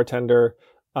things, you're a bartender.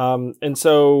 And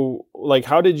so, like,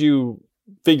 how did you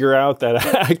figure out that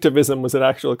activism was an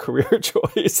actual career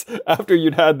choice after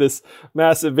you'd had this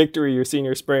massive victory your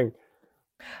senior spring?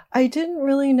 I didn't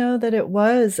really know that it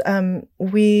was.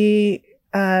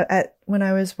 When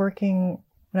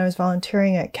I was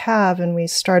volunteering at CAV and we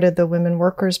started the Women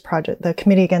Workers Project, the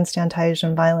Committee Against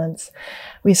Anti-Asian Violence,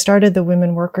 we started the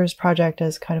Women Workers Project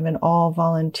as kind of an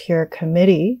all-volunteer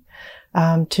committee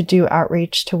to do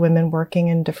outreach to women working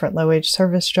in different low-wage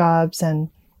service jobs and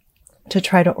to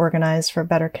try to organize for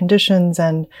better conditions.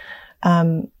 And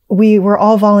we were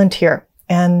all volunteer.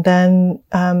 And then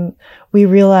we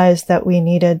realized that we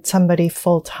needed somebody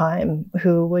full-time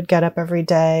who would get up every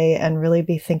day and really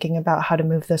be thinking about how to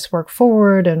move this work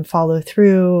forward and follow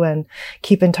through and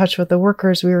keep in touch with the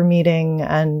workers we were meeting.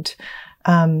 And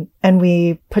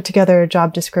we put together a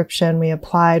job description. We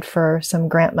applied for some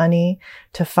grant money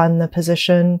to fund the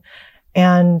position.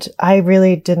 And I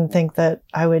really didn't think that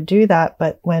I would do that.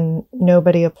 But when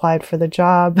nobody applied for the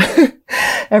job,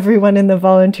 everyone in the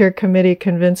volunteer committee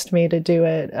convinced me to do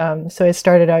it. So I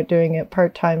started out doing it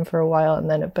part-time for a while, and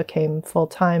then it became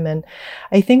full-time. And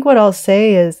I think what I'll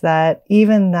say is that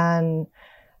even then,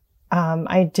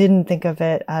 I didn't think of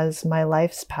it as my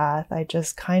life's path. I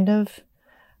just I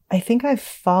think I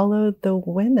followed the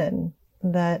women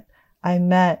that I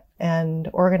met and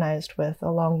organized with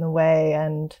along the way,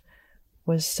 and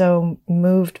was so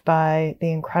moved by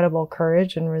the incredible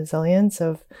courage and resilience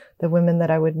of the women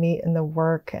that I would meet in the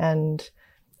work. And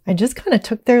I just kind of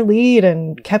took their lead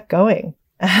and kept going.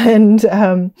 And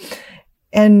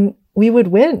we would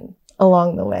win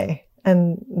along the way.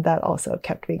 And that also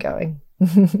kept me going.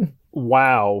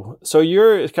 Wow. So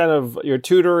you're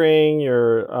tutoring,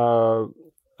 you're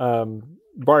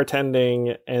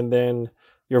bartending, and then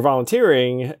you're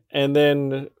volunteering, and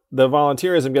then the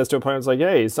volunteerism gets to a point where it's like,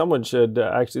 hey, someone should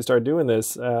actually start doing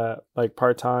this like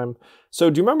part-time. So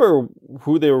do you remember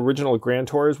who the original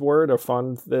grantors were to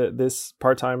fund this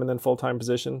part-time and then full-time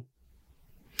position?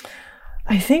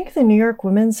 I think the New York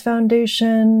Women's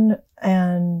Foundation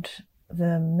and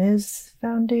the Ms.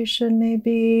 Foundation,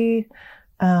 maybe.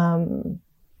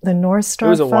 The North Star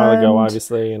It was a Fund. while ago,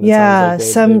 obviously. And yeah, it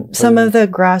sounds like some of the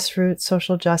grassroots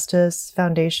social justice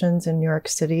foundations in New York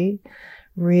City,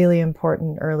 really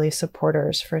important early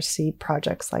supporters for seed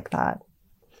projects like that.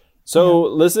 So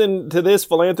listen to this,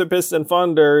 philanthropists and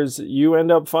funders, you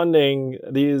end up funding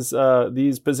these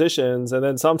positions, and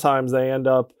then sometimes they end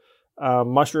up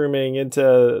mushrooming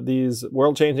into these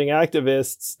world-changing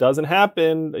activists. Doesn't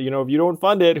happen. You know, if you don't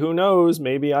fund it, who knows?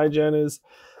 Maybe iGen is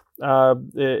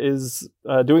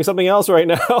doing something else right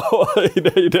now.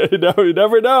 You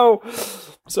never know.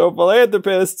 So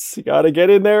philanthropists, you got to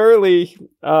get in there early.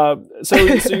 So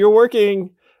you're working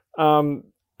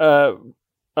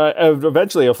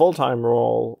eventually a full-time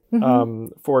role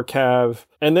for CAV,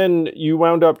 and then you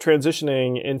wound up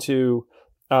transitioning into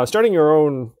starting your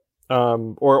own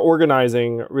or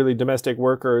organizing really domestic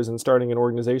workers and starting an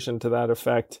organization to that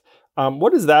effect.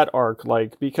 What is that arc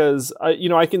like? Because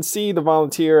I can see the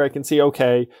volunteer, I can see,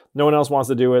 okay, no one else wants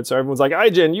to do it, so everyone's like,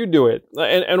 iGen, you do it.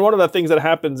 And one of the things that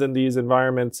happens in these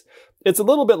environments, it's a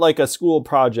little bit like a school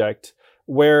project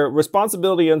where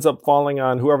responsibility ends up falling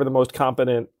on whoever the most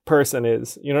competent person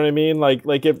is. You know what I mean? Like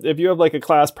if you have like a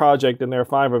class project and there are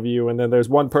 5 of you, and then there's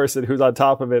one person who's on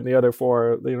top of it and the other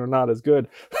 4, not as good.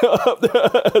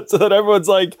 So that everyone's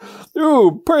like,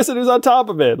 ooh, person who's on top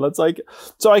of it.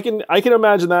 So I can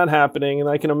imagine that happening, and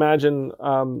I can imagine,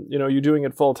 you doing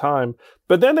it full time.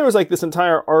 But then there was like this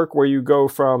entire arc where you go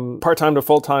from part-time to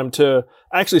full-time to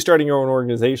actually starting your own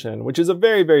organization, which is a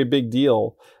very, very big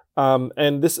deal.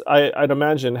 And this, I'd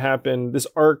imagine, happened, this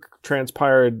arc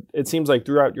transpired, it seems like,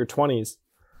 throughout your 20s.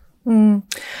 Well,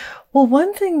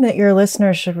 one thing that your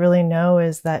listeners should really know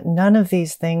is that none of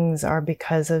these things are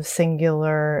because of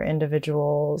singular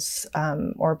individuals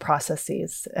or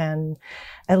processes. And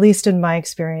at least in my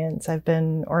experience, I've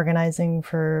been organizing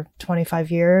for 25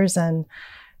 years, and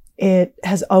it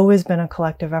has always been a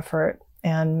collective effort.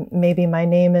 And maybe my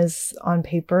name is on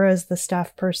paper as the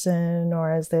staff person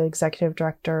or as the executive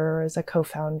director or as a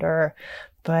co-founder,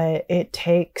 but it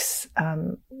takes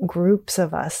groups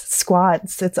of us,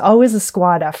 squads. It's always a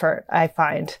squad effort, I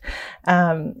find.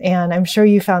 And I'm sure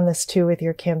you found this too with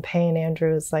your campaign,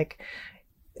 Andrew. It's like,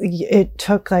 it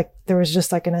took there was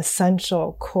just like an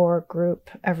essential core group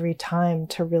every time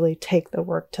to really take the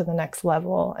work to the next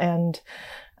level. And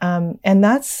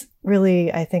that's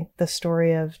really, I think the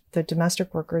story of the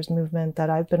domestic workers movement that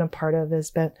I've been a part of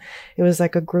it was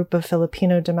like a group of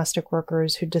Filipino domestic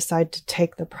workers who decided to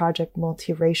take the project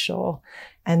multiracial,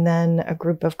 and then a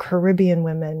group of Caribbean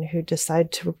women who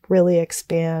decide to really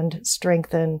expand,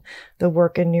 strengthen the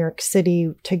work in New York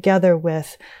City together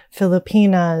with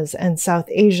Filipinas and South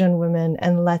Asian women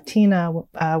and Latina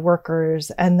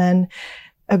workers, and then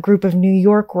a group of New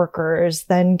York workers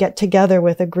then get together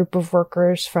with a group of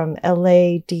workers from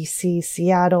LA, DC,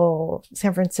 Seattle,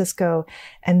 San Francisco,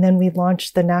 and then we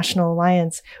launched the National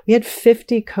Alliance. We had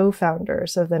 50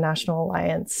 co-founders of the National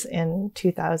Alliance in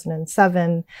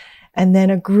 2007. And then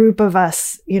a group of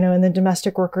us, in the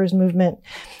domestic workers movement,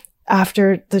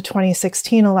 after the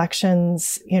 2016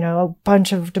 elections, a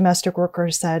bunch of domestic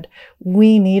workers said,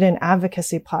 we need an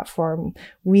advocacy platform.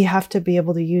 We have to be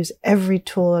able to use every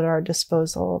tool at our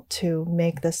disposal to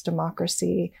make this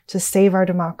democracy, to save our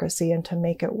democracy and to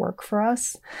make it work for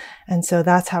us. And so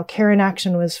that's how Care in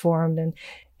Action was formed. And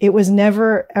it was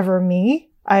never, ever me.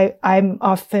 I'm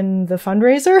often the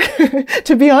fundraiser,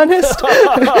 to be honest.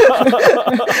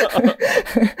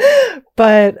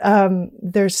 But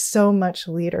there's so much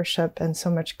leadership and so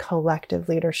much collective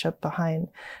leadership behind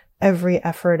every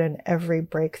effort and every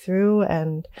breakthrough.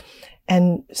 And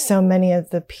so many of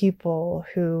the people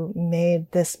who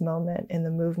made this moment in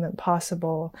the movement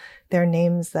possible, they're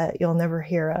names that you'll never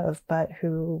hear of, but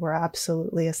who were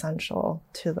absolutely essential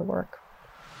to the work.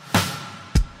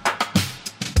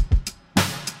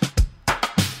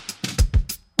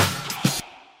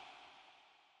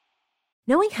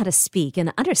 Knowing how to speak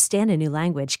and understand a new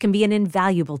language can be an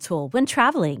invaluable tool when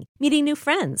traveling, meeting new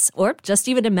friends, or just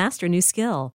even to master a new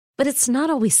skill. But it's not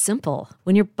always simple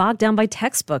when you're bogged down by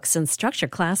textbooks and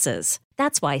structured classes.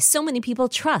 That's why so many people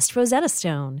trust Rosetta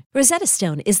Stone. Rosetta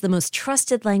Stone is the most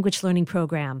trusted language learning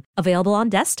program, available on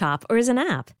desktop or as an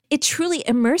app. It truly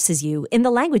immerses you in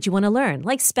the language you want to learn,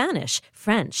 like Spanish,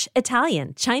 French,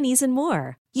 Italian, Chinese, and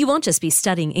more. You won't just be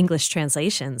studying English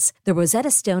translations. The Rosetta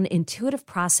Stone intuitive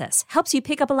process helps you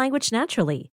pick up a language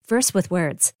naturally, first with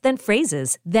words, then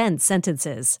phrases, then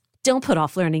sentences. Don't put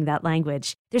off learning that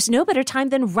language. There's no better time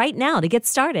than right now to get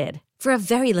started. For a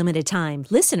very limited time,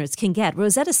 listeners can get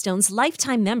Rosetta Stone's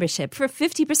lifetime membership for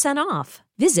 50% off.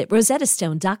 Visit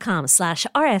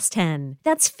rosettastone.com/rs10.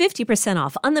 That's 50%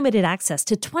 off unlimited access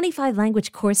to 25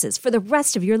 language courses for the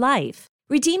rest of your life.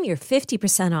 Redeem your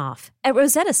 50% off at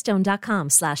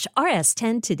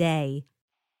rosettastone.com/rs10 today.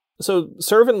 So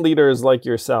servant leaders like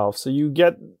yourself, so you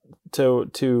get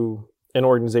to an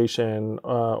organization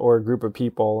or a group of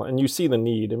people and you see the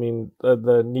need. I mean,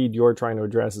 the need you're trying to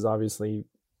address is obviously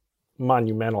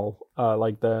monumental,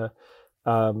 like the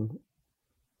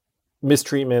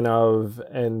mistreatment of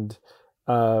and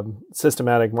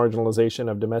systematic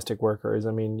marginalization of domestic workers.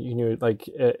 I mean,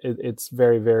 it's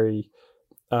very, very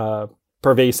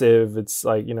pervasive. It's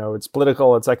like, it's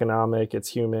political, it's economic, it's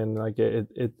human, like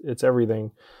it's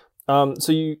everything.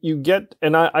 So you get,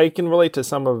 and I can relate to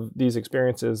some of these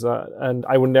experiences, and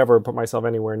I would never put myself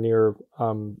anywhere near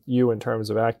you in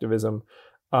terms of activism,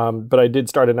 but I did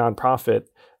start a nonprofit.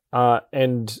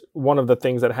 And one of the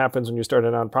things that happens when you start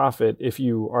a nonprofit, if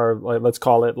you are, like, let's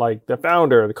call it like the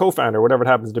founder, the co-founder, whatever it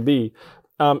happens to be,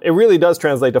 it really does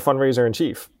translate to fundraiser in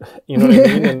chief. You know what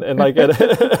I mean? And like,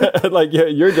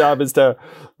 your job is to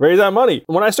raise that money.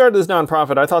 When I started this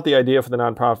nonprofit, I thought the idea for the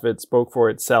nonprofit spoke for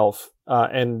itself,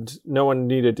 and no one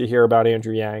needed to hear about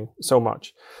Andrew Yang so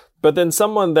much. But then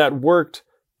someone that worked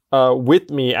with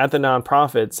me at the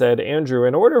nonprofit said, Andrew,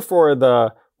 in order for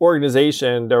the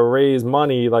organization to raise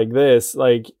money like this,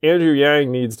 like Andrew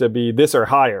Yang needs to be this or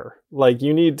higher. Like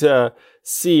you need to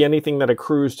see anything that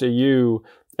accrues to you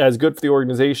as good for the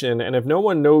organization. And if no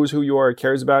one knows who you are,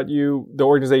 cares about you, the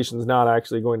organization is not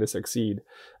actually going to succeed.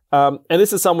 And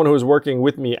this is someone who was working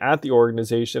with me at the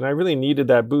organization. I really needed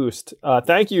that boost.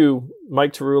 Thank you,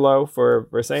 Mike Tarullo, for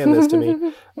saying this to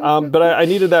me. But I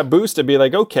needed that boost to be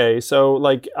like, okay, so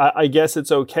like, I guess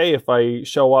it's okay if I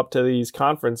show up to these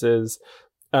conferences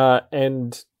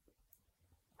and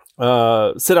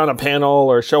sit on a panel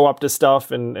or show up to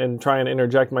stuff and try and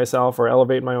interject myself or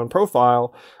elevate my own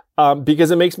profile,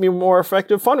 because it makes me a more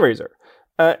effective fundraiser.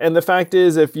 And the fact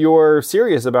is, if you're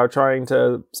serious about trying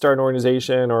to start an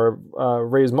organization or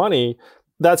raise money,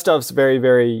 that stuff's very,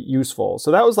 very useful.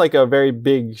 So that was like a very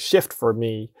big shift for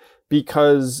me,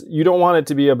 because you don't want it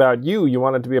to be about you. You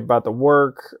want it to be about the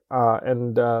work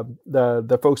and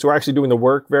the folks who are actually doing the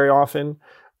work very often.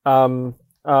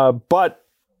 But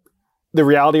the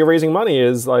reality of raising money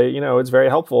is, like, it's very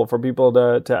helpful for people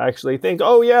to actually think,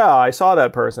 oh yeah, I saw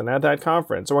that person at that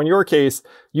conference. Or in your case,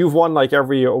 you've won like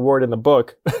every award in the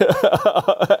book.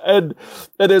 and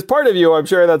there's part of you, I'm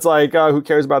sure, that's like, who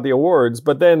cares about the awards?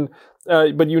 But then,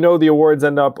 but the awards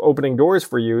end up opening doors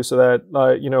for you, so that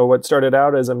what started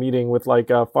out as a meeting with like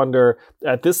a funder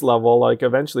at this level, like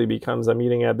eventually becomes a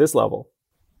meeting at this level.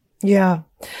 Yeah,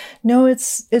 no,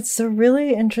 it's a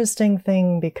really interesting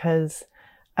thing because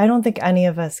I don't think any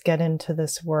of us get into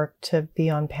this work to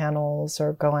be on panels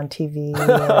or go on TV or,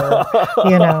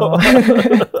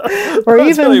 or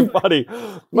That's even really funny.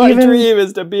 My dream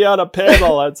is to be on a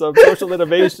panel at some social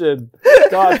innovation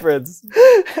conference.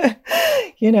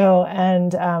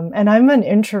 And I'm an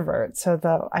introvert, so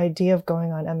the idea of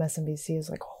going on MSNBC is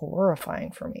like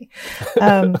horrifying for me.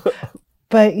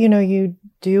 But, you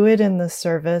do it in the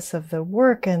service of the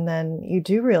work, and then you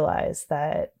do realize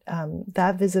that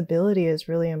that visibility is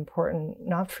really important,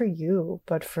 not for you,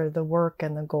 but for the work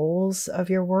and the goals of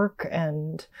your work.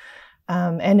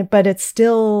 But it's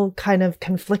still kind of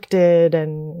conflicted.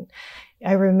 And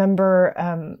I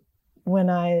remember when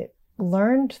I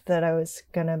learned that I was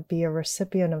going to be a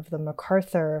recipient of the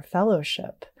MacArthur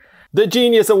Fellowship. The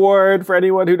Genius Award, for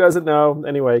anyone who doesn't know.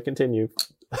 Anyway, continue.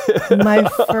 My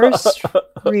first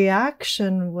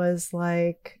reaction was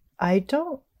like,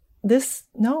 this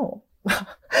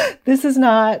is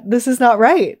not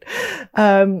right.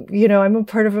 I'm a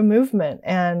part of a movement,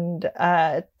 and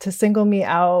to single me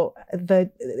out,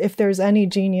 if there's any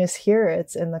genius here,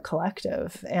 it's in the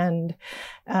collective. And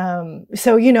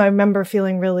so I remember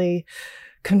feeling really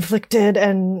conflicted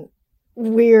and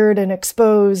weird and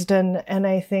exposed. And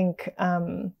I think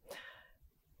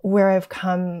where I've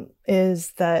come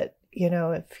is that,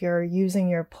 if you're using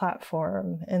your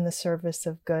platform in the service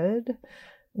of good,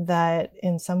 that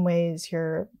in some ways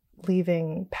you're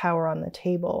leaving power on the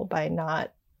table by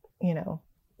not, taking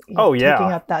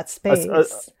up that space.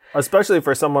 Especially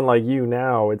for someone like you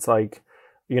now, it's like,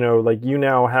 you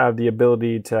now have the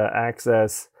ability to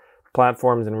access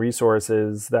platforms and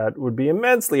resources that would be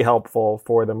immensely helpful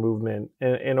for the movement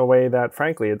in a way that,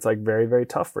 frankly, it's like very, very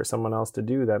tough for someone else to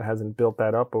do that hasn't built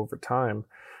that up over time.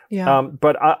 Yeah.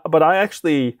 But I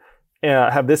actually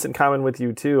have this in common with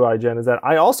you too, Ai-jen, is that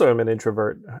I also am an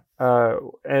introvert.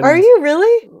 And are you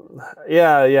really?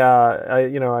 Yeah.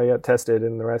 I got tested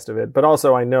and the rest of it. But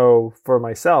also I know for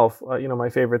myself, my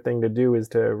favorite thing to do is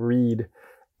to read.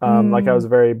 Like I was a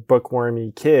very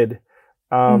bookwormy kid.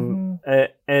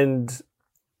 And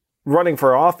running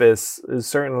for office is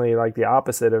certainly like the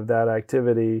opposite of that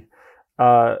activity.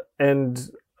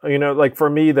 Like for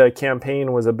me, the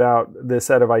campaign was about this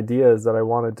set of ideas that I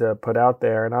wanted to put out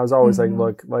there. And I was always like,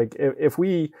 look, like if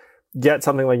we get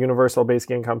something like universal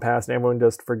basic income passed and everyone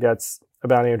just forgets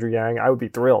about Andrew Yang, I would be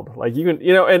thrilled. Like you can,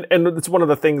 and it's one of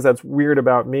the things that's weird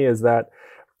about me is that,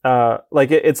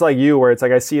 it's like you, where it's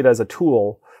like, I see it as a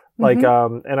tool. Like,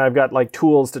 and I've got like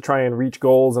tools to try and reach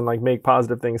goals and like make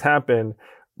positive things happen.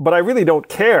 But I really don't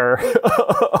care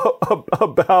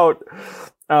about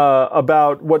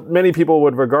what many people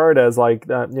would regard as like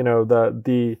that,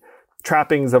 the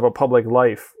trappings of a public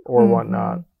life or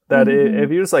whatnot. That if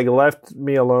you just like left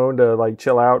me alone to like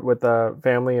chill out with the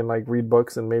family and like read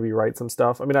books and maybe write some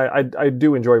stuff. I mean, I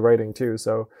do enjoy writing too.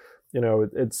 So,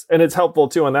 it's helpful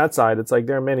too on that side. It's like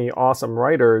there are many awesome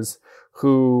writers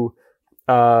who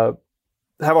have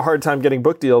a hard time getting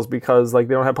book deals because like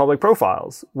they don't have public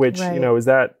profiles, which, right.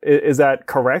 Is that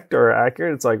correct or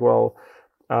accurate? It's like, well,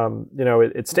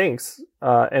 it stinks.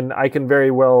 And I can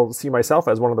very well see myself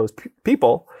as one of those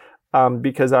people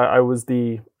because I was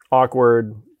the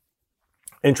awkward,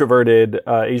 introverted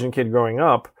Asian kid growing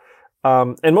up.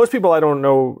 And most people I don't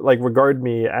know like regard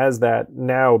me as that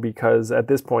now because at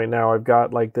this point now I've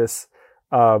got like this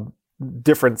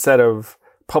different set of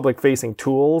public-facing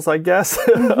tools, I guess,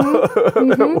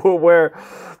 where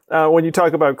when you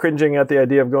talk about cringing at the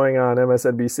idea of going on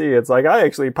MSNBC, it's like I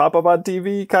actually pop up on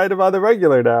TV kind of on the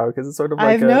regular now because it's sort of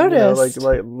like I've noticed.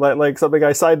 like something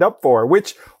I signed up for,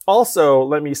 which also,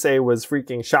 let me say, was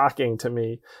freaking shocking to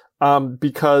me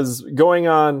because going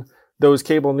on those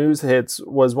cable news hits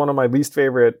was one of my least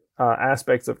favorite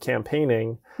aspects of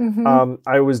campaigning.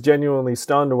 I was genuinely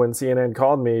stunned when CNN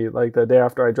called me like the day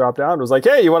after I dropped out and was like,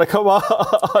 hey, you want to come on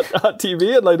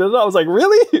TV? And like, I was like,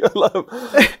 really?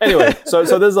 Anyway, so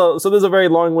there's a very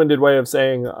long-winded way of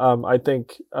saying, I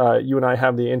think you and I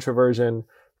have the introversion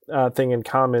thing in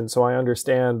common. So I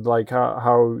understand like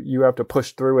how you have to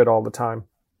push through it all the time.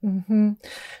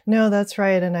 No, that's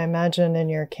right. And I imagine in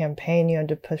your campaign, you had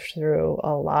to push through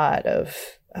a lot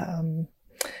of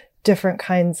different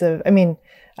kinds of,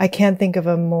 I can't think of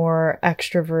a more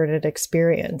extroverted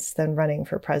experience than running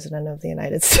for president of the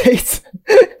United States,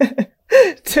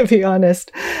 to be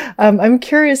honest. I'm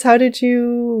curious, how did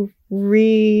you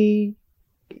regenerate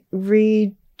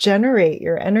generate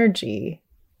your energy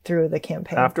through the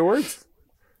campaign? Afterwards?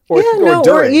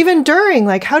 Or even during.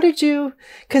 Like, how did you,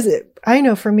 because I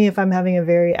know for me, if I'm having a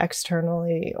very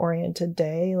externally oriented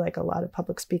day, like a lot of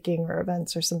public speaking or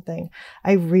events or something,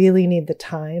 I really need the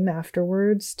time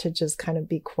afterwards to just kind of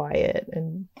be quiet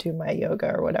and do my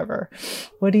yoga or whatever.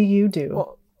 What do you do?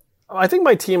 Well, I think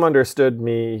my team understood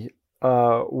me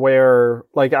where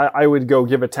like I would go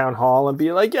give a town hall and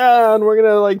be like, yeah, and we're going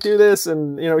to like do this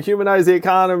and, you know, humanize the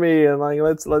economy and like,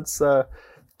 let's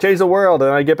change the world.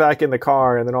 And I get back in the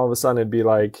car and then all of a sudden it'd be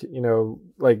like, you know,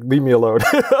 like leave me alone.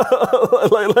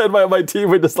 my team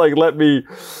would just like let me.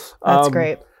 That's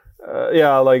great.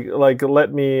 Like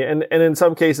let me, and in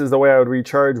some cases the way I would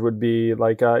recharge would be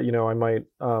like, you know, I might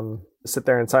sit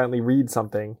there and silently read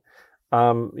something.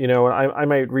 You know, I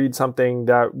might read something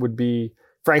that would be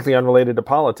frankly unrelated to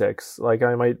politics. Like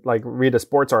I might like read a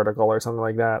sports article or something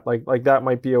like that. Like that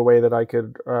might be a way that I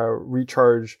could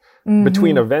recharge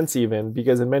between events, even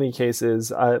because in many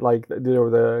cases, I like, you know,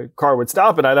 the car would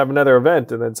stop and I'd have another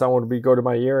event, and then someone would go to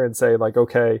my ear and say like,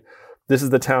 okay, this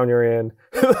is the town you're in.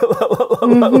 like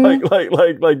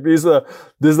this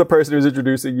is the person who's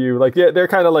introducing you. Like, yeah, they're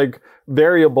kind of like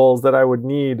variables that I would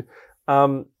need.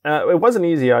 It wasn't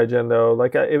easy, Ai-jen, though.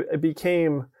 Like it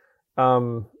became.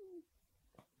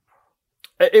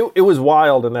 It was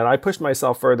wild in that I pushed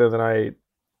myself further than I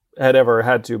had ever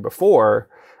had to before.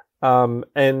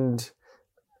 And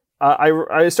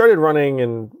I started running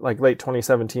in like late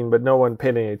 2017, but no one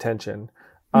paid any attention.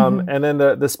 And then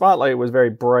the spotlight was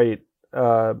very bright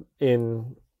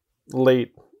in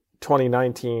late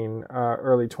 2019,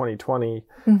 early 2020.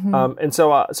 And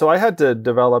so I had to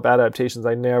develop adaptations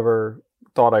I never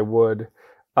thought I would.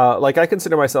 Like I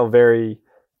consider myself very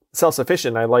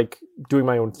self-sufficient. I like doing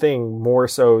my own thing more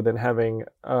so than having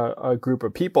a group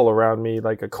of people around me,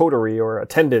 like a coterie or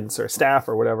attendants or staff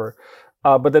or whatever.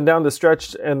 But then down the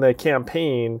stretch in the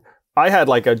campaign, I had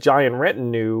like a giant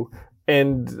retinue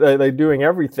and like doing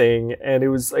everything, and it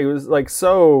was like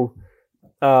so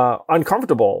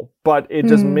uncomfortable, but it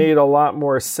just made a lot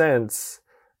more sense.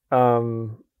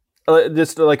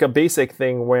 Just like a basic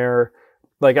thing where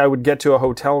like I would get to a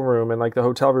hotel room and like the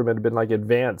hotel room had been like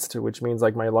advanced, which means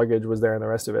like my luggage was there and the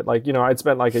rest of it. Like, you know, I'd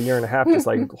spent like a year and a half just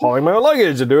like hauling my own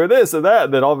luggage and doing this and that.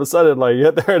 And then all of a sudden like you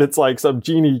get there and it's like some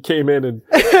genie came in and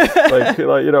like,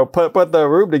 you know, put the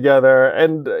room together.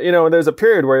 And, you know, there's a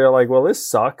period where you're like, well, this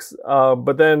sucks.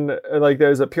 But then like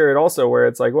there's a period also where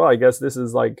it's like, well, I guess this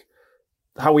is like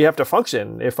how we have to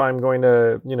function if I'm going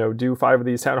to, you know, do 5 of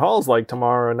these town halls like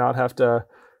tomorrow and not have to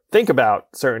think about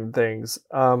certain things.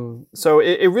 So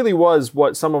it really was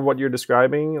some of what you're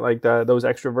describing, like those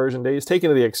extroversion days taken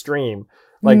to the extreme,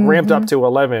 like ramped up to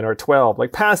 11 or 12,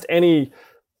 like past any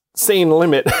sane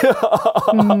limit,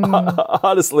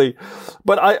 honestly.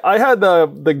 But I had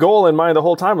the goal in mind the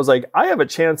whole time was like, I have a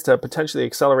chance to potentially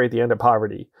accelerate the end of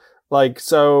poverty. Like,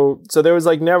 so there was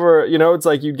like never, you know, it's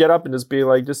like you get up and just be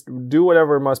like, just do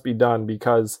whatever must be done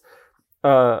because,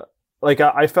 like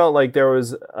I felt like there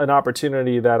was an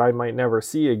opportunity that I might never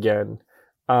see again.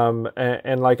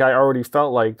 And like I already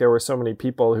felt like there were so many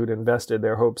people who'd invested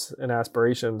their hopes and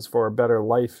aspirations for a better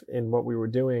life in what we were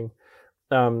doing.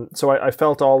 So I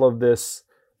felt all of this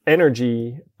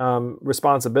energy,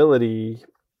 responsibility,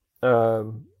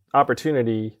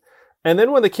 opportunity. And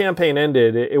then when the campaign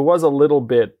ended, it was a little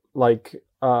bit like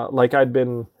I'd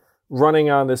been running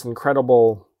on this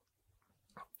incredible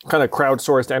kind of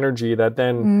crowdsourced energy that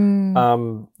then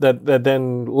that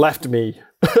then left me.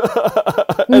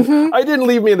 And I didn't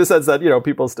leave me in the sense that, you know,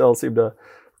 people still seem to,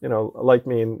 you know, like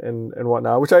me and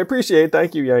whatnot, which I appreciate.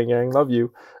 Thank you, Yang Yang. Love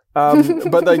you.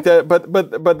 But like that,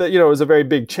 but you know, it was a very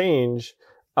big change.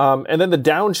 And then the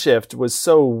downshift was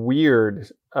so weird,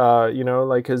 you know,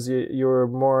 like, cause you were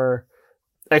more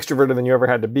extroverted than you ever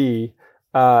had to be.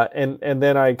 And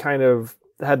then I kind of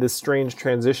had this strange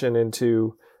transition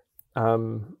into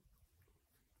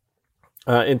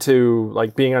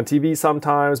like being on TV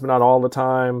sometimes, but not all the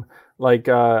time. Like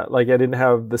I didn't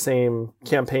have the same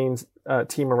campaign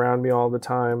team around me all the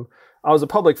time. I was a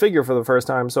public figure for the first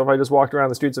time, so if I just walked around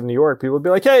the streets of New York, people would be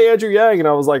like, "Hey, Andrew Yang," and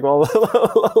I was like, "Well,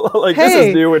 like hey. This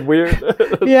is new and weird."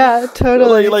 Yeah,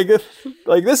 totally. like this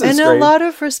is and strange. A lot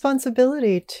of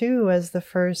responsibility too, as the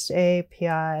first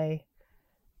API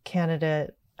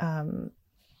candidate,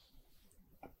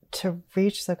 to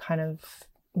reach the kind of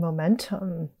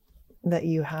momentum that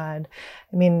you had.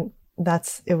 I mean,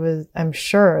 I'm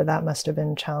sure that must have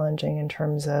been challenging in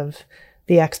terms of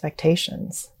the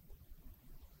expectations.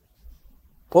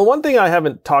 Well, one thing I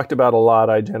haven't talked about a lot,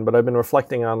 Ai-jen, but I've been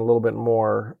reflecting on a little bit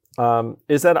more,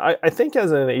 is that I think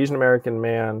as an Asian American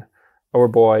man or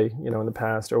boy, you know, in the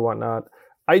past or whatnot,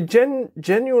 I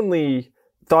genuinely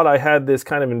thought I had this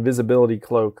kind of invisibility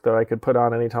cloak that I could put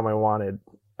on anytime I wanted.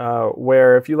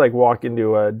 Where if you like walk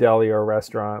into a deli or a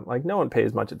restaurant, like no one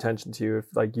pays much attention to you if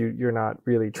like you're not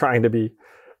really trying to be,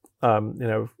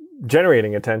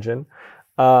 generating attention.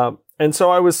 And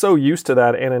so I was so used to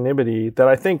that anonymity that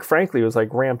I think, frankly, was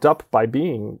like ramped up by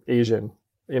being Asian.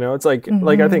 It's like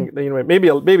I think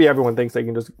maybe everyone thinks they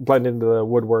can just blend into the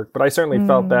woodwork, but I certainly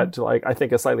felt that to like I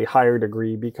think a slightly higher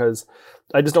degree because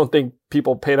I just don't think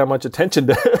people pay that much attention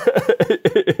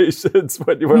to Asians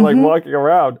when you were like walking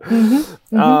around.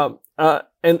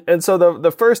 And so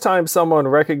the first time someone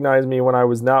recognized me when I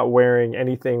was not wearing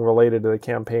anything related to the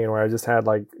campaign, where I just had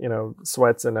like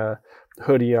sweats and a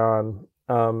hoodie on.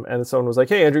 And someone was like,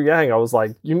 "Hey, Andrew Yang," I was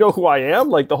like, "You know who I am?"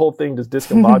 Like the whole thing just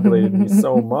discombobulated me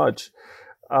so much.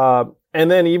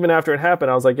 And then even after it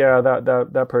happened, I was like, yeah,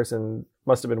 that person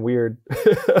must have been weird.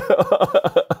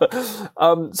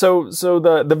 So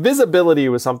the visibility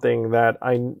was something that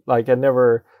I like had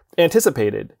never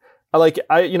anticipated.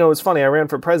 It's funny, I ran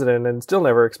for president and still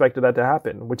never expected that to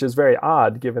happen, which is very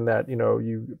odd given that,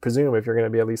 you presume if you're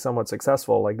going to be at least somewhat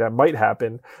successful, like that might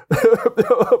happen.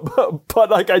 but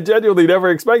like I genuinely never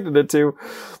expected it to.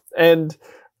 And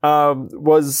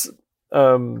was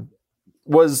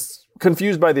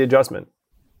confused by the adjustment.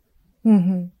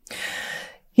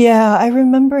 Yeah, I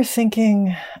remember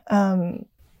thinking,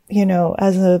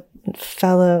 as a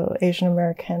fellow Asian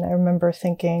American, I remember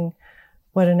thinking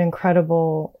what an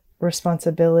incredible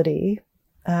responsibility.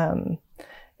 And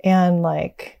wow,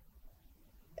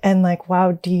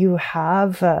 do you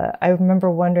have I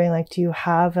remember wondering, like, do you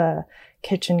have a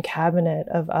kitchen cabinet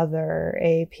of other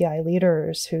AAPI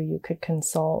leaders who you could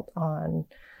consult on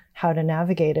how to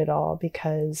navigate it all?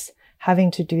 Because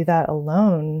having to do that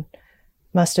alone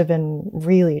must have been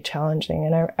really challenging.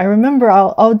 And I remember,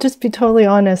 I'll just be totally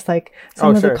honest, like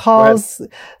some of the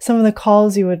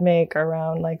calls you would make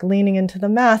around like leaning into the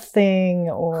math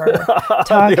thing or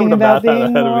talking about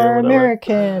being more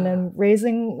American and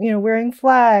raising, wearing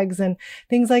flags and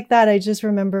things like that. I just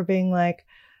remember being like,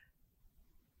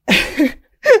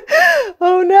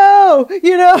 oh no,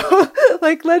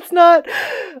 like let's not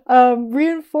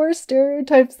reinforce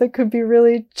stereotypes that could be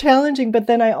really challenging. But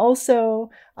then I also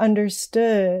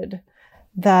understood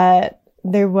that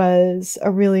there was a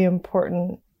really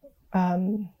important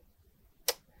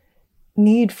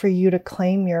need for you to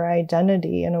claim your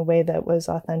identity in a way that was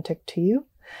authentic to you,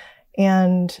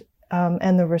 and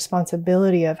the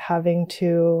responsibility of having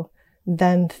to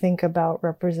then think about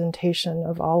representation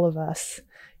of all of us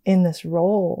in this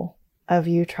role of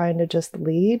you trying to just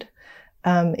lead,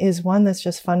 is one that's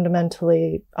just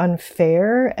fundamentally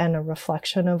unfair and a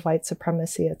reflection of white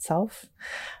supremacy itself.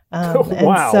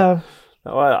 Wow.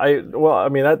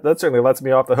 That certainly lets me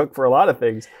off the hook for a lot of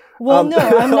things. Well, no,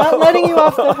 I'm not letting you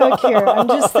off the hook here. I'm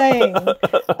just saying,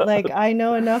 like, I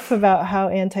know enough about how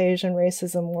anti-Asian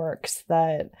racism works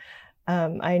that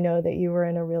I know that you were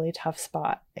in a really tough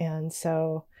spot. And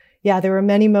so, yeah, there were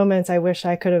many moments I wish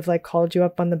I could have like called you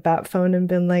up on the bat phone and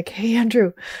been like, "Hey,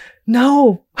 Andrew,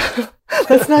 no,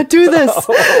 let's not do this."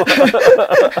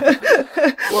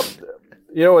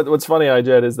 Well, what's funny,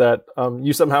 Ijed, is that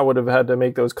you somehow would have had to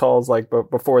make those calls like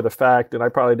before the fact, and I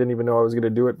probably didn't even know I was going to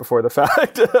do it before the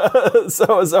fact.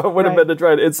 so it would have been to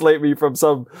try to insulate me from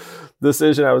some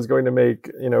decision I was going to make,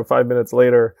 5 minutes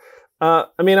later. I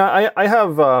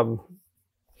have.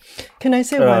 Can I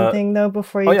say one thing though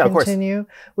before you continue,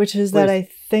 which is that I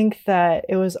think that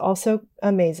it was also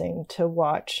amazing to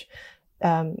watch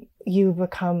you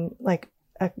become like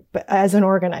as an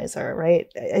organizer,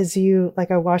 right? As you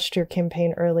I watched your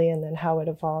campaign early and then how it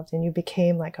evolved, and you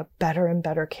became like a better and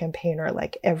better campaigner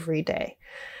like every day.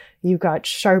 You got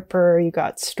sharper, you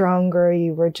got stronger,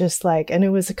 you were just and it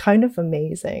was kind of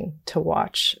amazing to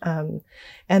watch. And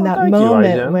that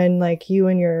moment when you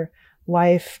and your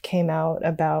wife came out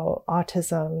about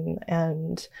autism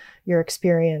and your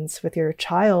experience with your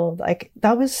child,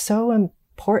 that was so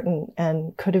important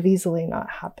and could have easily not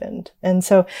happened. And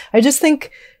so I just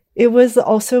think it was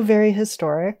also very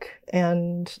historic.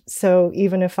 And so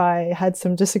even if I had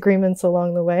some disagreements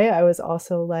along the way, I was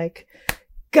also like,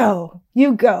 go,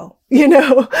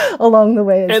 along the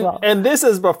way as well. And this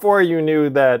is before you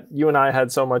knew that you and I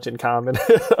had so much in common.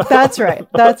 That's right.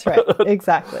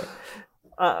 Exactly.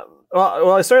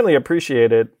 Well, I certainly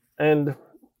appreciate it. And,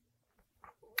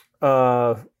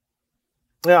 I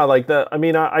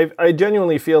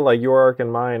genuinely feel like your arc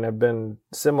and mine have been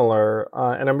similar.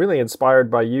 And I'm really inspired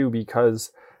by you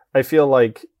because I feel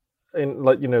like,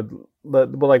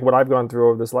 what I've gone through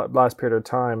over this last period of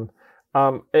time,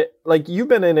 you've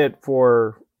been in it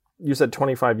for, you said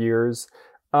 25 years.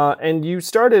 and you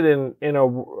started in a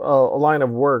line of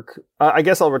work. I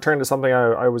guess I'll return to something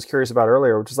I was curious about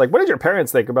earlier, which is like, what did your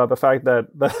parents think about the fact that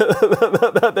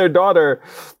that their daughter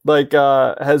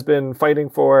has been fighting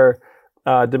for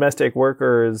domestic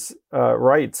workers'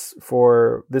 rights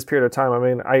for this period of time? I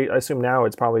mean, I assume now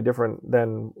it's probably different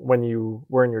than when you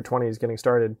were in your 20s getting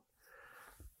started.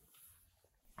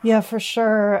 Yeah, for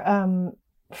sure.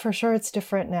 For sure, it's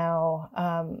different now.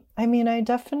 I mean, I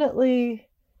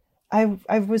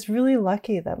was really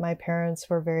lucky that my parents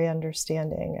were very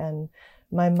understanding, and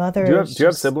my mother. Do you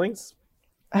have siblings?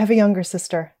 I have a younger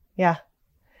sister. Yeah,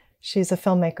 she's a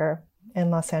filmmaker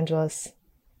in Los Angeles.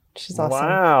 She's awesome.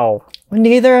 Wow.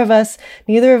 Neither of us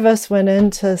went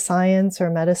into science or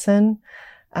medicine,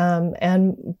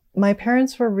 and my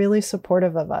parents were really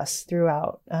supportive of us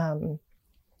throughout.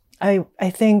 I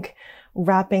think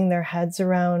wrapping their heads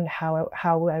around how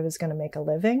I was going to make a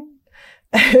living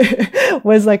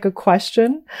was like a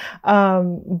question.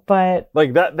 But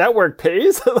like that work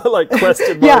pays? Like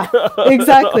question mark. Yeah,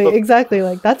 exactly.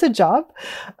 Like that's a job.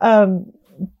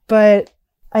 But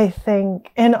I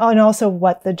think, and also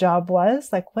what the job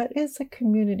was, like, what is a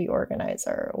community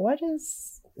organizer? What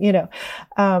is,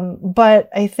 but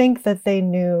I think that they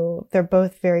knew they're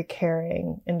both very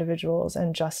caring individuals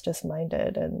and justice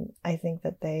minded. And I think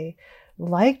that they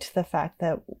liked the fact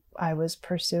that I was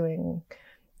pursuing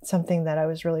something that I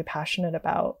was really passionate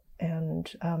about. And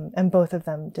both of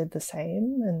them did the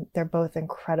same. And they're both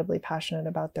incredibly passionate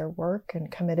about their work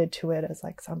and committed to it as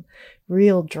like some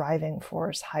real driving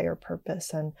force, higher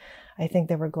purpose. And I think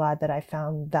they were glad that I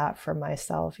found that for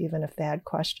myself, even if they had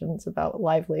questions about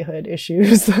livelihood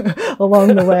issues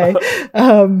along the way.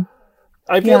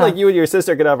 I feel like you and your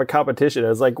sister could have a competition.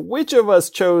 It's like, which of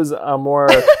us chose a more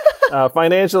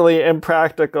financially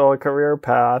impractical career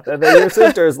path? And then your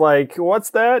sister's like,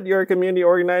 what's that? You're a community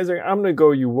organizer? I'm going to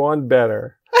go you one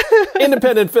better.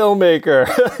 Independent filmmaker.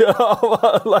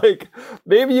 Like,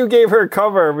 maybe you gave her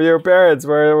cover with your parents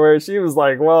where she was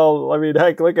like, well, I mean,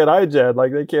 heck, look at iGen.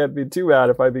 Like, they can't be too bad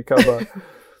if I become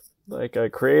a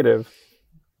creative.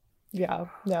 Yeah,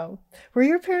 no. Were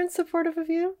your parents supportive of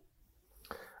you?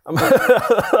 I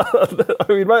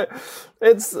mean,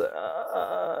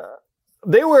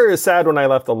 they were sad when I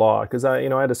left the law because I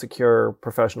had a secure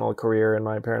professional career and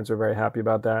my parents were very happy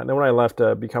about that. And then when I left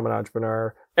to become an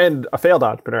entrepreneur and a failed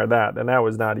entrepreneur and that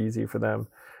was not easy for them.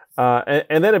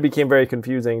 And then it became very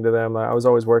confusing to them. I was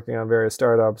always working on various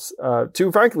startups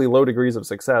to frankly low degrees of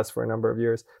success for a number of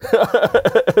years.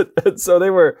 So they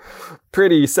were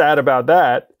pretty sad about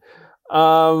that.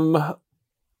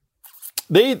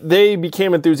 They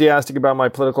became enthusiastic about my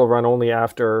political run only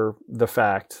after the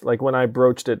fact. Like when I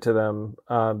broached it to them,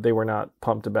 they were not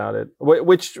pumped about it,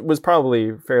 which was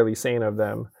probably fairly sane of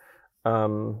them.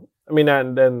 And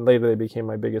then later they became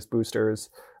my biggest boosters.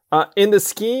 In the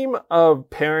scheme of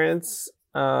parents,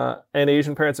 and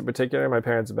Asian parents in particular, my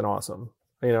parents have been awesome.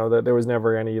 There was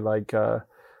never any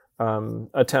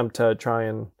attempt to try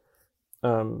and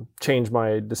change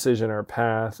my decision or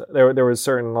path. There was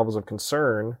certain levels of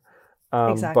concern.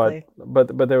 Exactly.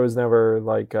 But there was never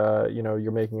like,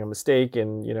 you're making a mistake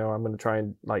and, I'm going to try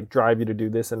and like drive you to do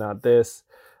this and not this.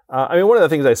 One of the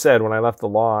things I said when I left the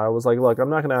law, I was like, look, I'm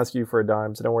not going to ask you for a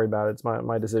dime, so don't worry about it. It's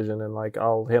my decision. And like,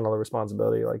 I'll handle the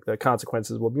responsibility. Like the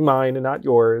consequences will be mine and not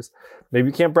yours. Maybe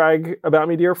you can't brag about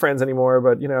me to your friends anymore,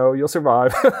 but you'll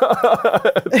survive.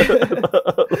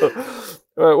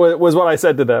 Was what I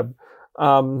said to them.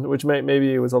 Which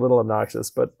maybe it was a little obnoxious,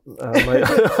 but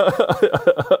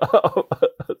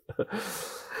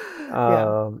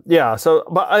So,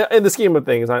 but in the scheme of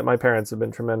things, my parents have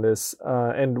been tremendous,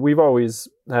 and we've always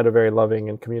had a very loving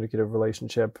and communicative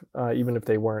relationship, even if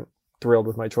they weren't thrilled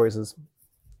with my choices.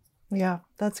 Yeah,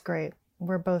 that's great.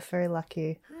 We're both very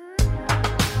lucky.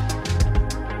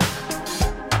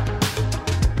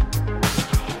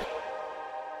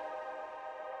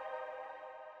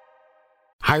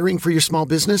 Hiring for your small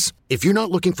business? If you're not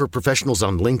looking for professionals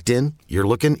on LinkedIn, you're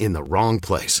looking in the wrong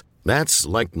place. That's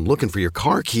like looking for your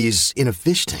car keys in a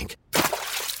fish tank.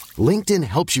 LinkedIn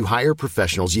helps you hire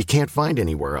professionals you can't find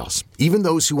anywhere else, even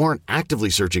those who aren't actively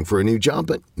searching for a new job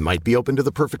but might be open to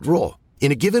the perfect role.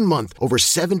 In a given month, over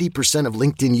 70% of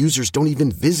LinkedIn users don't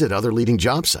even visit other leading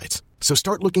job sites. So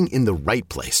start looking in the right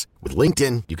place. With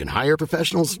LinkedIn, you can hire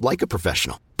professionals like a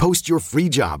professional. Post your free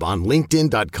job on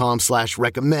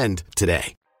linkedin.com/recommend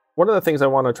today. One of the things I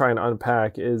want to try and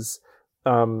unpack is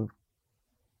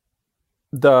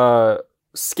the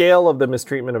scale of the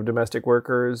mistreatment of domestic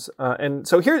workers. And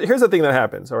so here's the thing that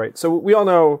happens. All right. So we all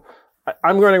know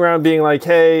I'm running around being like,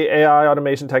 hey, AI,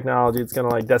 automation technology, it's going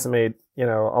to like decimate, a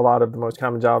lot of the most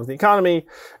common jobs in the economy.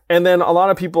 And then a lot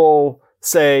of people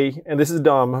say, and this is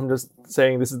dumb, I'm just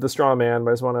saying this is the straw man,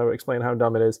 but I just want to explain how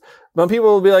dumb it is. But people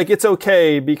will be like, it's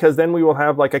okay because then we will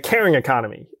have like a caring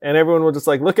economy and everyone will just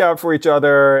like look out for each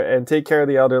other and take care of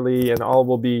the elderly and all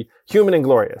will be human and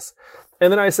glorious.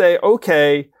 And then I say,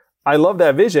 okay, I love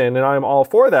that vision and I'm all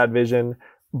for that vision,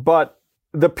 but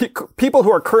the people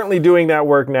who are currently doing that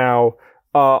work now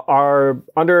are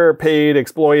underpaid,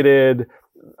 exploited,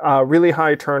 really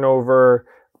high turnover.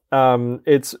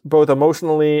 It's both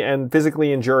emotionally and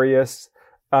physically injurious.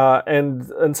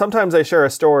 And sometimes I share a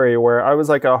story where I was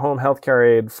like a home healthcare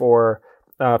aide for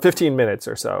 15 minutes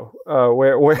or so,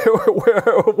 where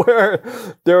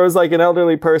there was like an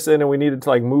elderly person and we needed to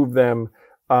like move them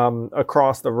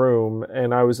across the room,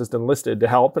 and I was just enlisted to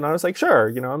help, and I was like, sure,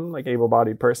 I'm like an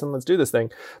able-bodied person, let's do this thing.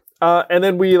 And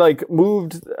then we like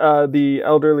moved the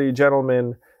elderly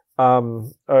gentleman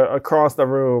across the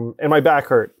room, and my back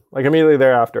hurt like immediately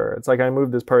thereafter. It's like I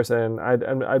moved this person.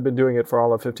 I'd been doing it for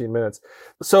all of 15 minutes.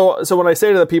 So when I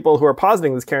say to the people who are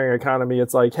positing this caring economy,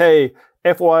 it's like, hey,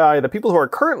 FYI, the people who are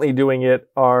currently doing it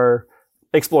are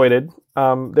exploited.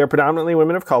 They're predominantly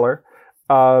women of color.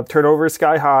 Turnover is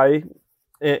sky high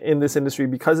in this industry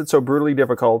because it's so brutally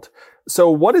difficult. So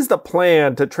what is the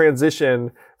plan to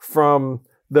transition from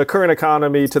the current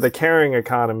economy to the caring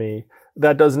economy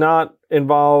that does not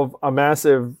involve a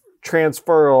massive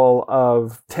transferal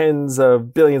of tens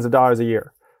of billions of dollars a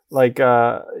year? Like,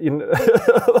 that's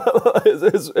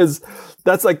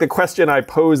like the question I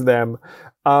pose them.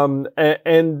 And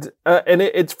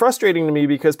it's frustrating to me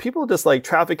because people just like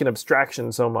traffic in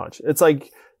abstraction so much. It's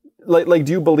like, do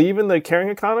you believe in the caring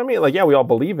economy? Like, yeah, we all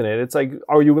believe in it. It's like,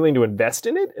 are you willing to invest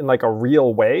in it in like a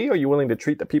real way? Are you willing to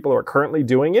treat the people who are currently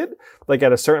doing it like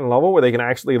at a certain level where they can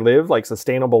actually live like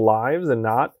sustainable lives and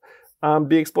not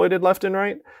be exploited left and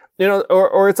right?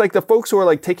 Or it's like the folks who are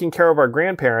like taking care of our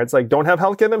grandparents, like don't have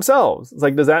healthcare themselves. It's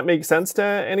like, does that make sense to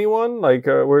anyone? Like,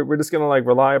 we're just going to like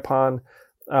rely upon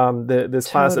this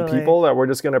class of people that we're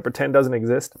just going to pretend doesn't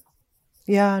exist.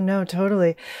 Yeah, no,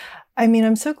 totally. I mean,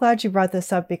 I'm so glad you brought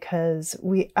this up because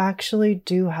we actually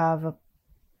do have a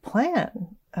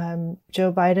plan.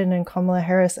 Joe Biden and Kamala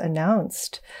Harris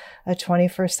announced a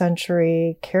 21st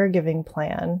century caregiving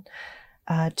plan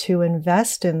to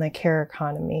invest in the care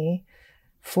economy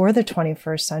for the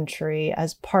 21st century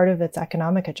as part of its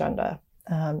economic agenda.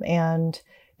 And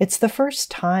it's the first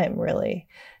time, really,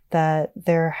 that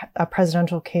a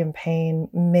presidential campaign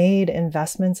made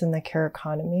investments in the care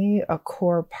economy a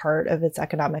core part of its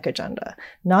economic agenda.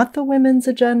 Not the women's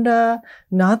agenda,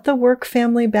 not the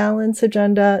work-family balance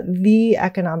agenda, the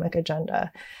economic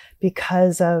agenda,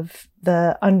 because of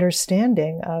the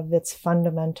understanding of its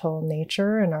fundamental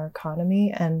nature in our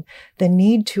economy and the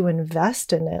need to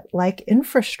invest in it like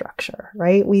infrastructure,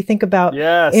 right? We think about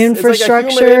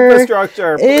infrastructure. It's like a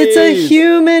human infrastructure. It's a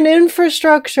human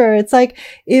infrastructure. It's like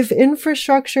if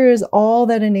infrastructure is all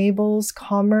that enables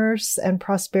commerce and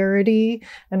prosperity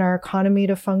and our economy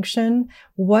to function,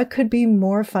 what could be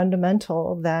more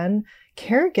fundamental than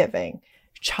caregiving?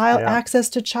 Access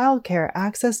to childcare,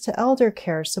 access to elder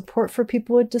care, support for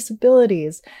people with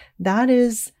disabilities. That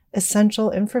is essential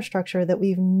infrastructure that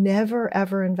we've never,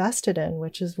 ever invested in,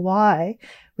 which is why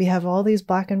we have all these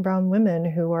Black and brown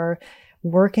women who are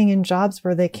working in jobs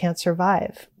where they can't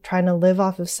survive, trying to live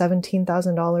off of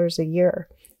 $17,000 a year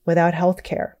without health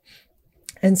care.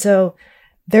 And so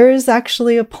there is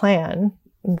actually a plan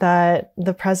that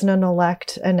the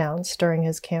president-elect announced during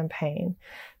his campaign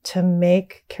to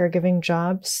make caregiving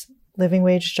jobs, living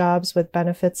wage jobs with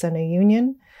benefits and a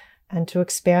union, and to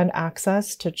expand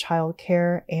access to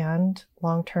childcare and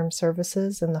long-term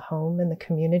services in the home and the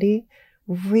community.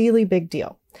 Really big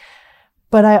deal.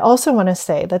 But I also want to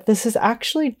say that this is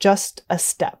actually just a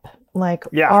step. This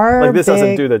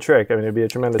doesn't do the trick. I mean, it'd be a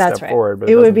tremendous step forward. But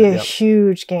it would be a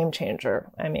huge game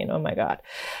changer. I mean, oh my God.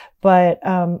 But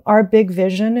our big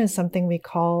vision is something we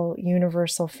call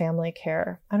universal family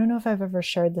care. I don't know if I've ever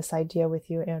shared this idea with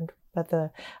you, Andrew, but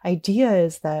the idea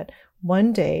is that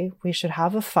one day we should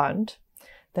have a fund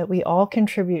that we all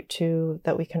contribute to,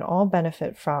 that we can all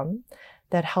benefit from,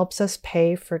 that helps us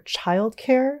pay for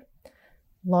childcare,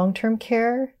 long-term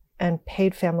care, and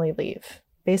paid family leave.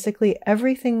 Basically,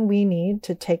 everything we need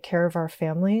to take care of our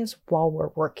families while we're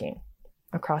working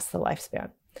across the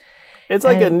lifespan. It's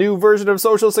like a new version of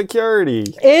Social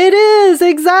Security. It is,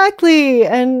 exactly.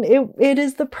 And it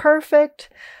is the perfect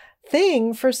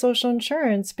thing for social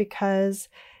insurance because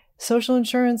social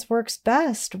insurance works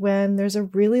best when there's a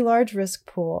really large risk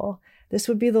pool. This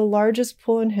would be the largest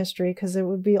pool in history because it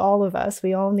would be all of us.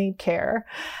 We all need care.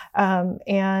 And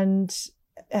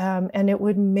it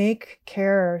would make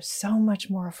care so much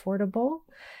more affordable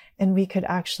and we could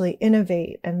actually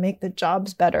innovate and make the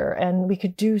jobs better. And we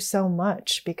could do so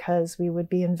much because we would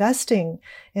be investing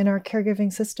in our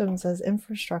caregiving systems as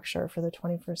infrastructure for the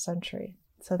 21st century.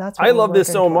 So that's what I love this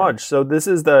so much. So this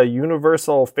is the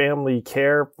Universal Family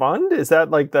Care Fund. Is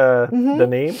that like the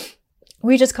name?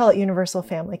 We just call it Universal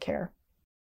Family Care.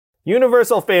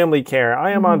 Universal Family Care.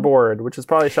 I am on board, which is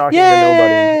probably shocking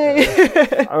Yay! to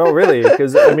nobody. Oh, really?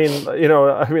 Because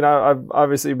I've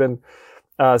obviously been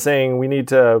saying we need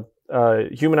to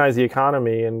humanize the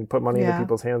economy and put money into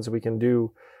people's hands so we can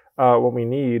do what we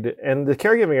need. And the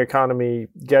caregiving economy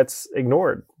gets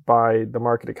ignored by the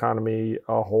market economy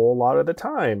a whole lot of the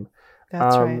time.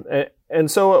 That's right. And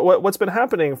so what's been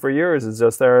happening for years is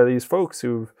just there are these folks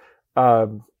who've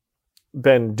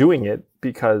been doing it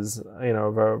because,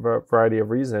 of a variety of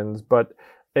reasons, but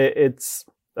it's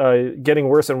getting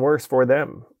worse and worse for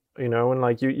them, and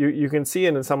like you can see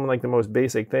it in some like the most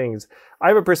basic things. I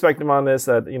have a perspective on this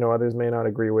that, others may not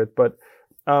agree with, but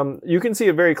you can see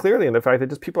it very clearly in the fact that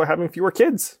just people are having fewer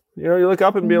kids. You look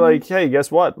up and be like, hey,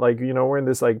 guess what? Like, we're in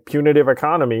this like punitive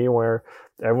economy where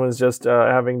everyone's just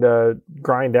having to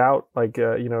grind out like,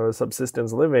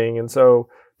 subsistence living. And so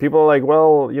people are like,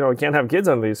 well, you can't have kids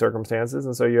under these circumstances.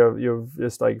 And so you have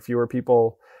just like fewer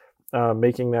people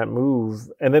making that move.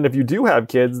 And then if you do have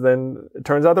kids, then it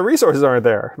turns out the resources aren't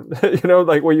there.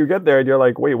 Like when you get there and you're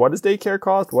like, wait, what does daycare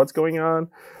cost? What's going on?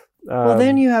 Well,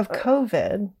 then you have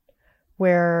COVID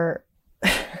where,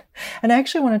 and I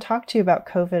actually want to talk to you about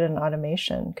COVID and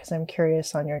automation because I'm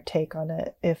curious on your take on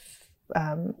it. If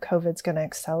COVID's going to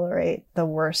accelerate the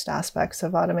worst aspects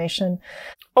of automation.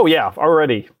 Oh yeah,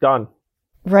 already done.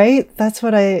 Right? That's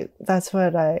what I've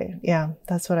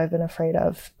been afraid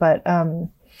of. But 10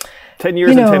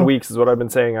 years and 10 weeks is what I've been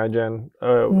saying, Jen.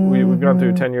 We've gone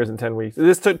through 10 years and 10 weeks.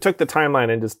 This took the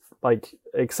timeline and just like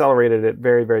accelerated it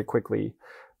very, very quickly.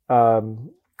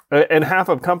 And half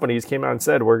of companies came out and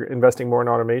said, we're investing more in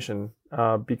automation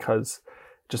because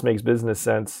it just makes business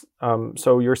sense.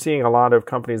 So you're seeing a lot of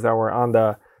companies that were on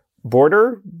the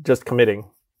border just committing.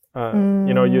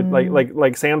 You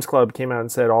like Sam's Club came out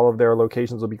and said all of their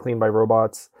locations will be cleaned by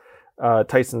robots.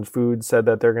 Tyson Foods said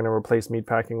that they're going to replace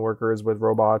meatpacking workers with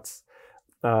robots.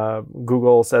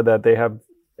 Google said that they have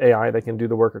AI that can do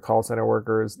the work of call center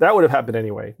workers. That would have happened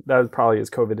anyway. That probably is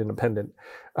COVID independent.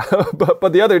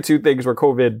 But the other two things were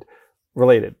COVID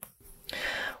related.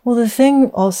 Well, the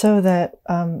thing also that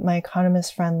my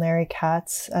economist friend Larry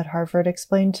Katz at Harvard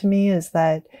explained to me is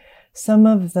that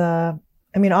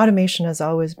automation has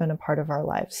always been a part of our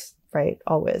lives, right?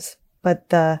 Always.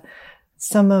 But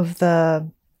some of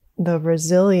the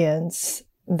resilience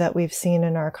that we've seen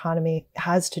in our economy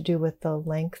has to do with the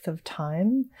length of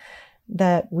time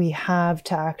that we have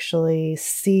to actually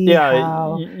see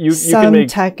how some can make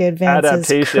tech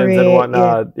advances create and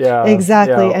whatnot.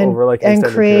 Exactly. And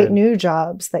create period. New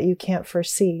jobs that you can't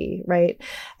foresee, right?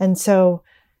 And so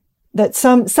that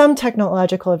some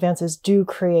technological advances do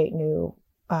create new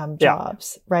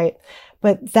jobs, right?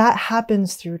 But that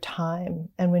happens through time.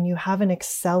 And when you have an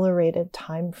accelerated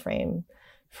time frame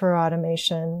for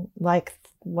automation, like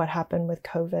what happened with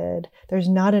COVID, there's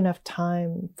not enough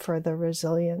time for the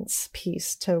resilience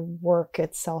piece to work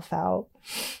itself out.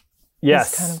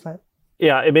 Yes.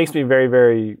 It makes me very,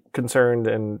 very concerned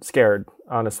and scared,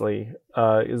 honestly.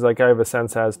 It's like I have a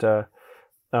sense as to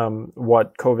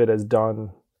what COVID has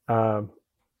done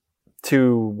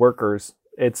to workers.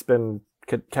 It's been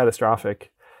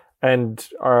catastrophic. And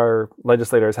our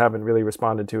legislators haven't really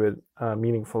responded to it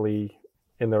meaningfully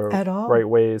in the right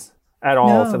ways at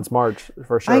all since March,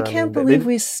 for sure. I can't believe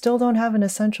we still don't have an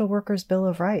Essential Workers Bill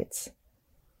of Rights.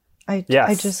 I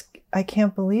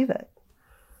can't believe it.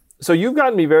 So you've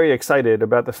gotten me very excited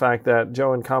about the fact that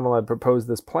Joe and Kamala had proposed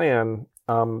this plan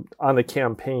on the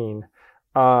campaign.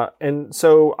 And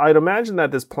so I'd imagine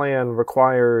that this plan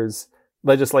requires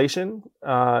legislation.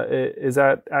 Is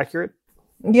that accurate?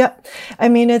 Yep. I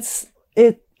mean, it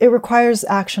requires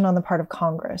action on the part of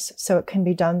Congress. So it can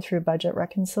be done through budget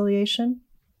reconciliation.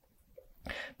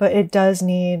 But it does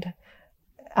need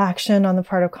action on the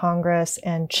part of Congress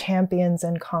and champions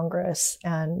in Congress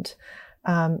and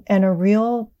a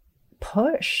real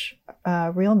push,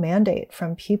 a real mandate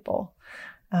from people.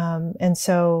 And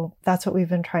so that's what we've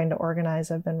been trying to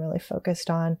organize. I've been really focused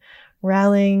on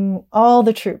rallying all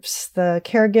the troops, the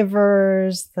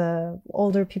caregivers, the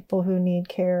older people who need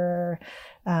care,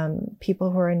 people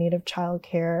who are in need of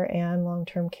childcare and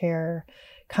long-term care,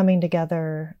 coming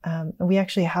together. And we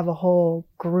actually have a whole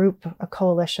group, a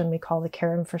coalition we call the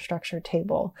Care Infrastructure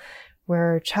Table,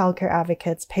 where childcare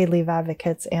advocates, paid leave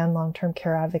advocates, and long-term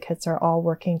care advocates are all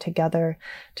working together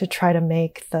to try to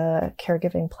make the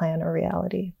caregiving plan a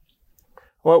reality.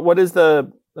 What is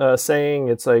the saying?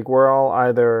 It's like we're all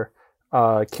either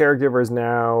caregivers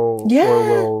now,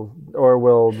 or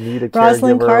will need a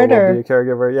Rosalind caregiver, Carter. or will be a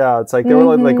caregiver. Yeah, it's like there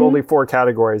were like only 4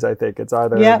 categories. I think it's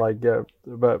either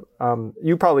but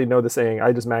you probably know the saying.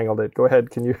 I just mangled it. Go ahead.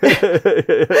 Can you?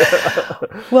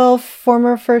 Well,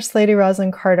 former First Lady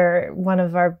Rosalind Carter, one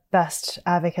of our best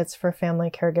advocates for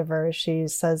family caregivers, she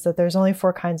says that there's only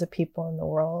 4 kinds of people in the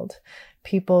world: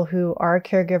 people who are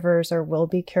caregivers or will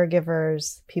be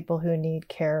caregivers, people who need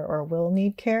care or will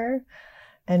need care.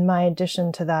 And my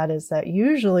addition to that is that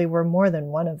usually we're more than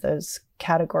one of those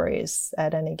categories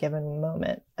at any given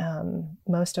moment.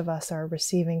 Most of us are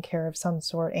receiving care of some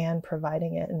sort and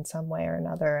providing it in some way or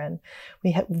another. And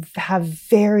we have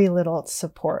very little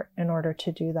support in order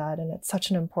to do that. And it's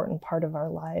such an important part of our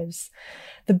lives.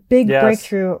 The big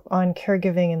breakthrough on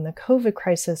caregiving in the COVID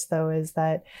crisis, though, is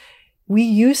that we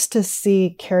used to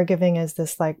see caregiving as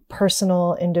this like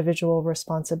personal individual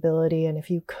responsibility. And if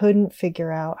you couldn't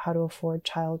figure out how to afford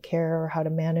childcare or how to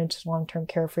manage long-term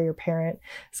care for your parent,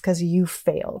 it's because you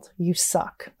failed. You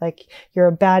suck. Like you're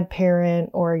a bad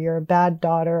parent or you're a bad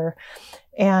daughter.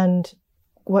 And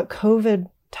what COVID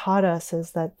taught us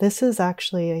is that this is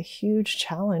actually a huge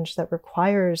challenge that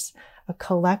requires a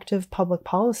collective public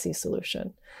policy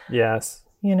solution. Yes.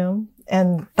 You know,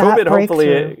 and that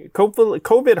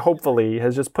COVID hopefully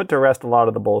has just put to rest a lot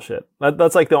of the bullshit.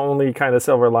 That's like the only kind of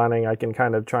silver lining I can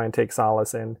kind of try and take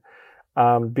solace in.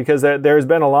 Because there's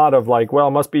been a lot of like, well,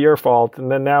 it must be your fault. And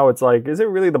then now it's like, is it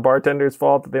really the bartender's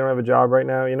fault that they don't have a job right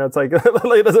now? You know, it's like,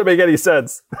 it doesn't make any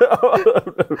sense.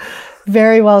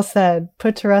 Very well said.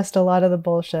 Put to rest a lot of the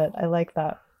bullshit. I like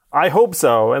that. I hope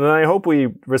so. And then I hope we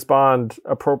respond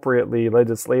appropriately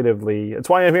legislatively. It's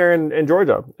why I'm here in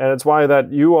Georgia. And it's why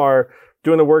that you are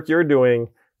doing the work you're doing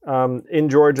in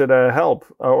Georgia to help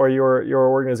or your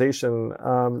organization.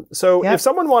 So if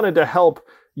someone wanted to help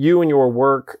you and your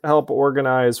work, help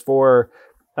organize for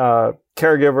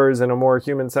caregivers in a more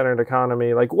human-centered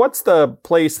economy, like what's the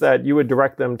place that you would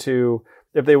direct them to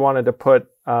if they wanted to put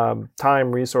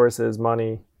time, resources,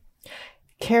 money?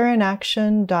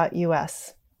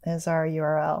 careinaction.us is our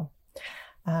URL.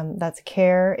 That's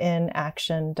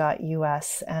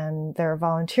careinaction.us. And there are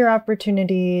volunteer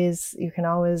opportunities. You can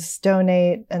always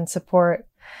donate and support.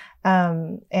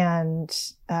 And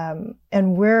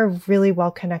we're really well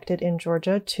connected in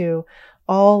Georgia to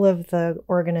all of the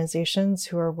organizations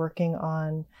who are working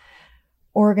on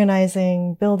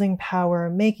organizing, building power,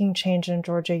 making change in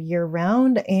Georgia year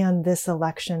round, and this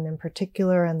election in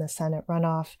particular, and the Senate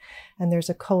runoff. And there's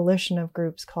a coalition of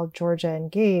groups called Georgia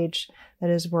Engage that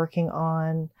is working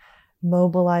on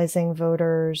mobilizing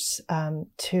voters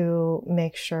to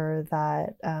make sure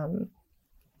that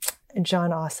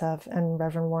Jon Ossoff and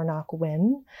Reverend Warnock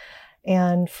win.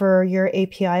 And for your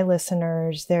API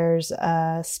listeners, there's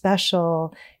a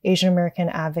special Asian American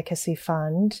Advocacy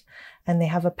Fund, and they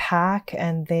have a PAC,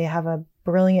 and they have a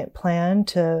brilliant plan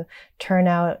to turn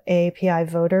out API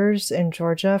voters in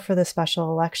Georgia for the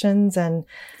special elections. And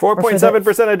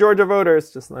 4.7% of Georgia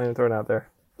voters, just throwing it out there.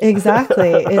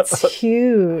 Exactly. It's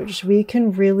huge. We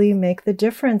can really make the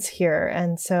difference here.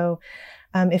 And so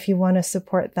if you want to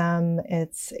support them,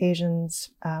 it's Asians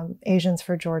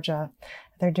for Georgia.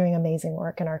 They're doing amazing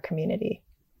work in our community.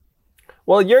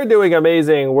 Well, you're doing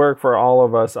amazing work for all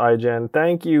of us, Ai-jen.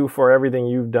 Thank you for everything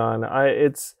you've done.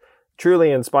 It's truly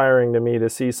inspiring to me to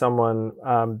see someone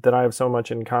that I have so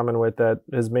much in common with that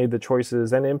has made the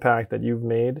choices and impact that you've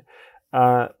made.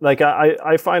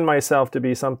 I find myself to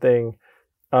be something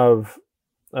of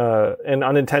an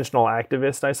unintentional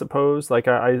activist, I suppose. Like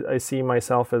I see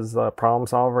myself as a problem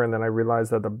solver, and then I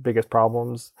realize that the biggest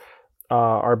problems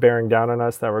are bearing down on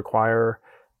us that require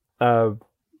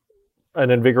an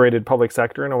invigorated public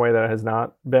sector in a way that it has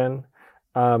not been.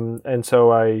 And so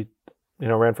I,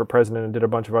 ran for president and did a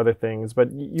bunch of other things.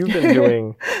 But you've been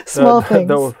doing small things.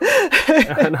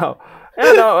 I know.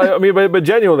 I mean, but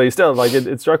genuinely, still, like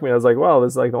it struck me. I was like, well,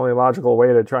 this is like the only logical way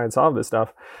to try and solve this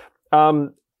stuff.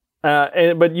 But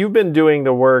you've been doing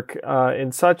the work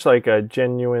in such like a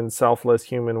genuine, selfless,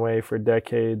 human way for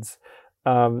decades,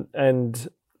 I'm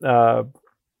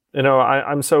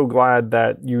so glad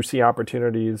that you see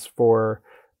opportunities for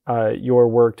your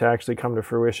work to actually come to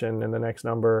fruition in the next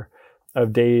number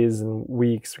of days and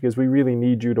weeks, because we really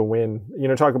need you to win.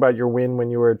 Talk about your win when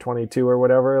you were 22 or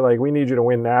whatever. Like, we need you to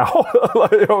win now,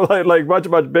 like much,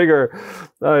 much bigger,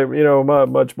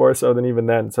 much more so than even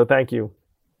then. So thank you.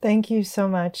 Thank you so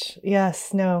much.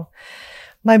 Yes, no.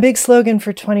 My big slogan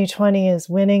for 2020 is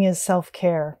winning is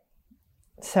self-care.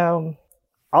 So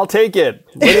I'll take it.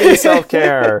 Winning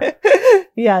self-care.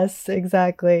 Yes,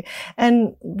 exactly.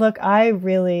 And look, I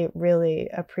really, really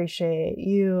appreciate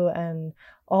you and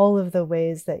all of the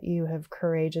ways that you have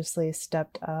courageously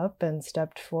stepped up and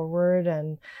stepped forward.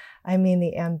 And I mean,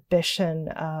 the ambition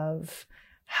of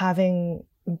having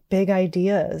big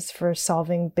ideas for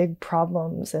solving big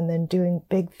problems and then doing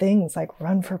big things like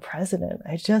run for president.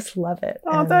 I just love it.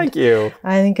 Oh, thank you.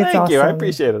 I think it's awesome. Thank you. I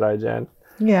appreciate it, Ai-jen.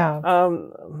 Yeah.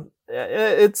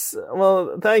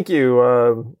 Thank you.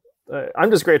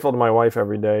 I'm just grateful to my wife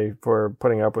every day for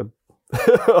putting up with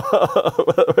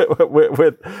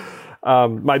with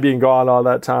my being gone all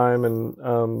that time, and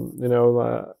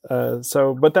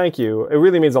but thank you. It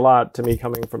really means a lot to me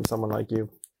coming from someone like you.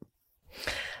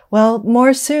 Well,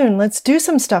 more soon. Let's do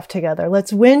some stuff together.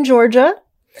 Let's win Georgia,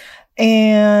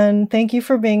 and thank you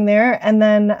for being there. And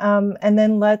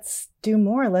then let's do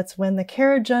more. Let's win the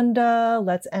care agenda.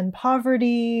 Let's end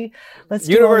poverty. Let's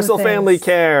do universal family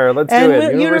care. Let's do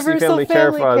it. Universal family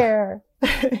care.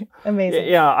 Amazing.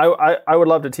 Yeah, I would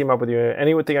love to team up with you.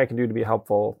 Anything I can do to be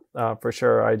helpful, for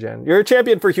sure, Ai-jen. You're a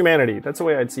champion for humanity. That's the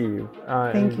way I'd see you.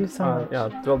 Thank you so much.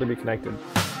 Yeah, thrilled to be connected.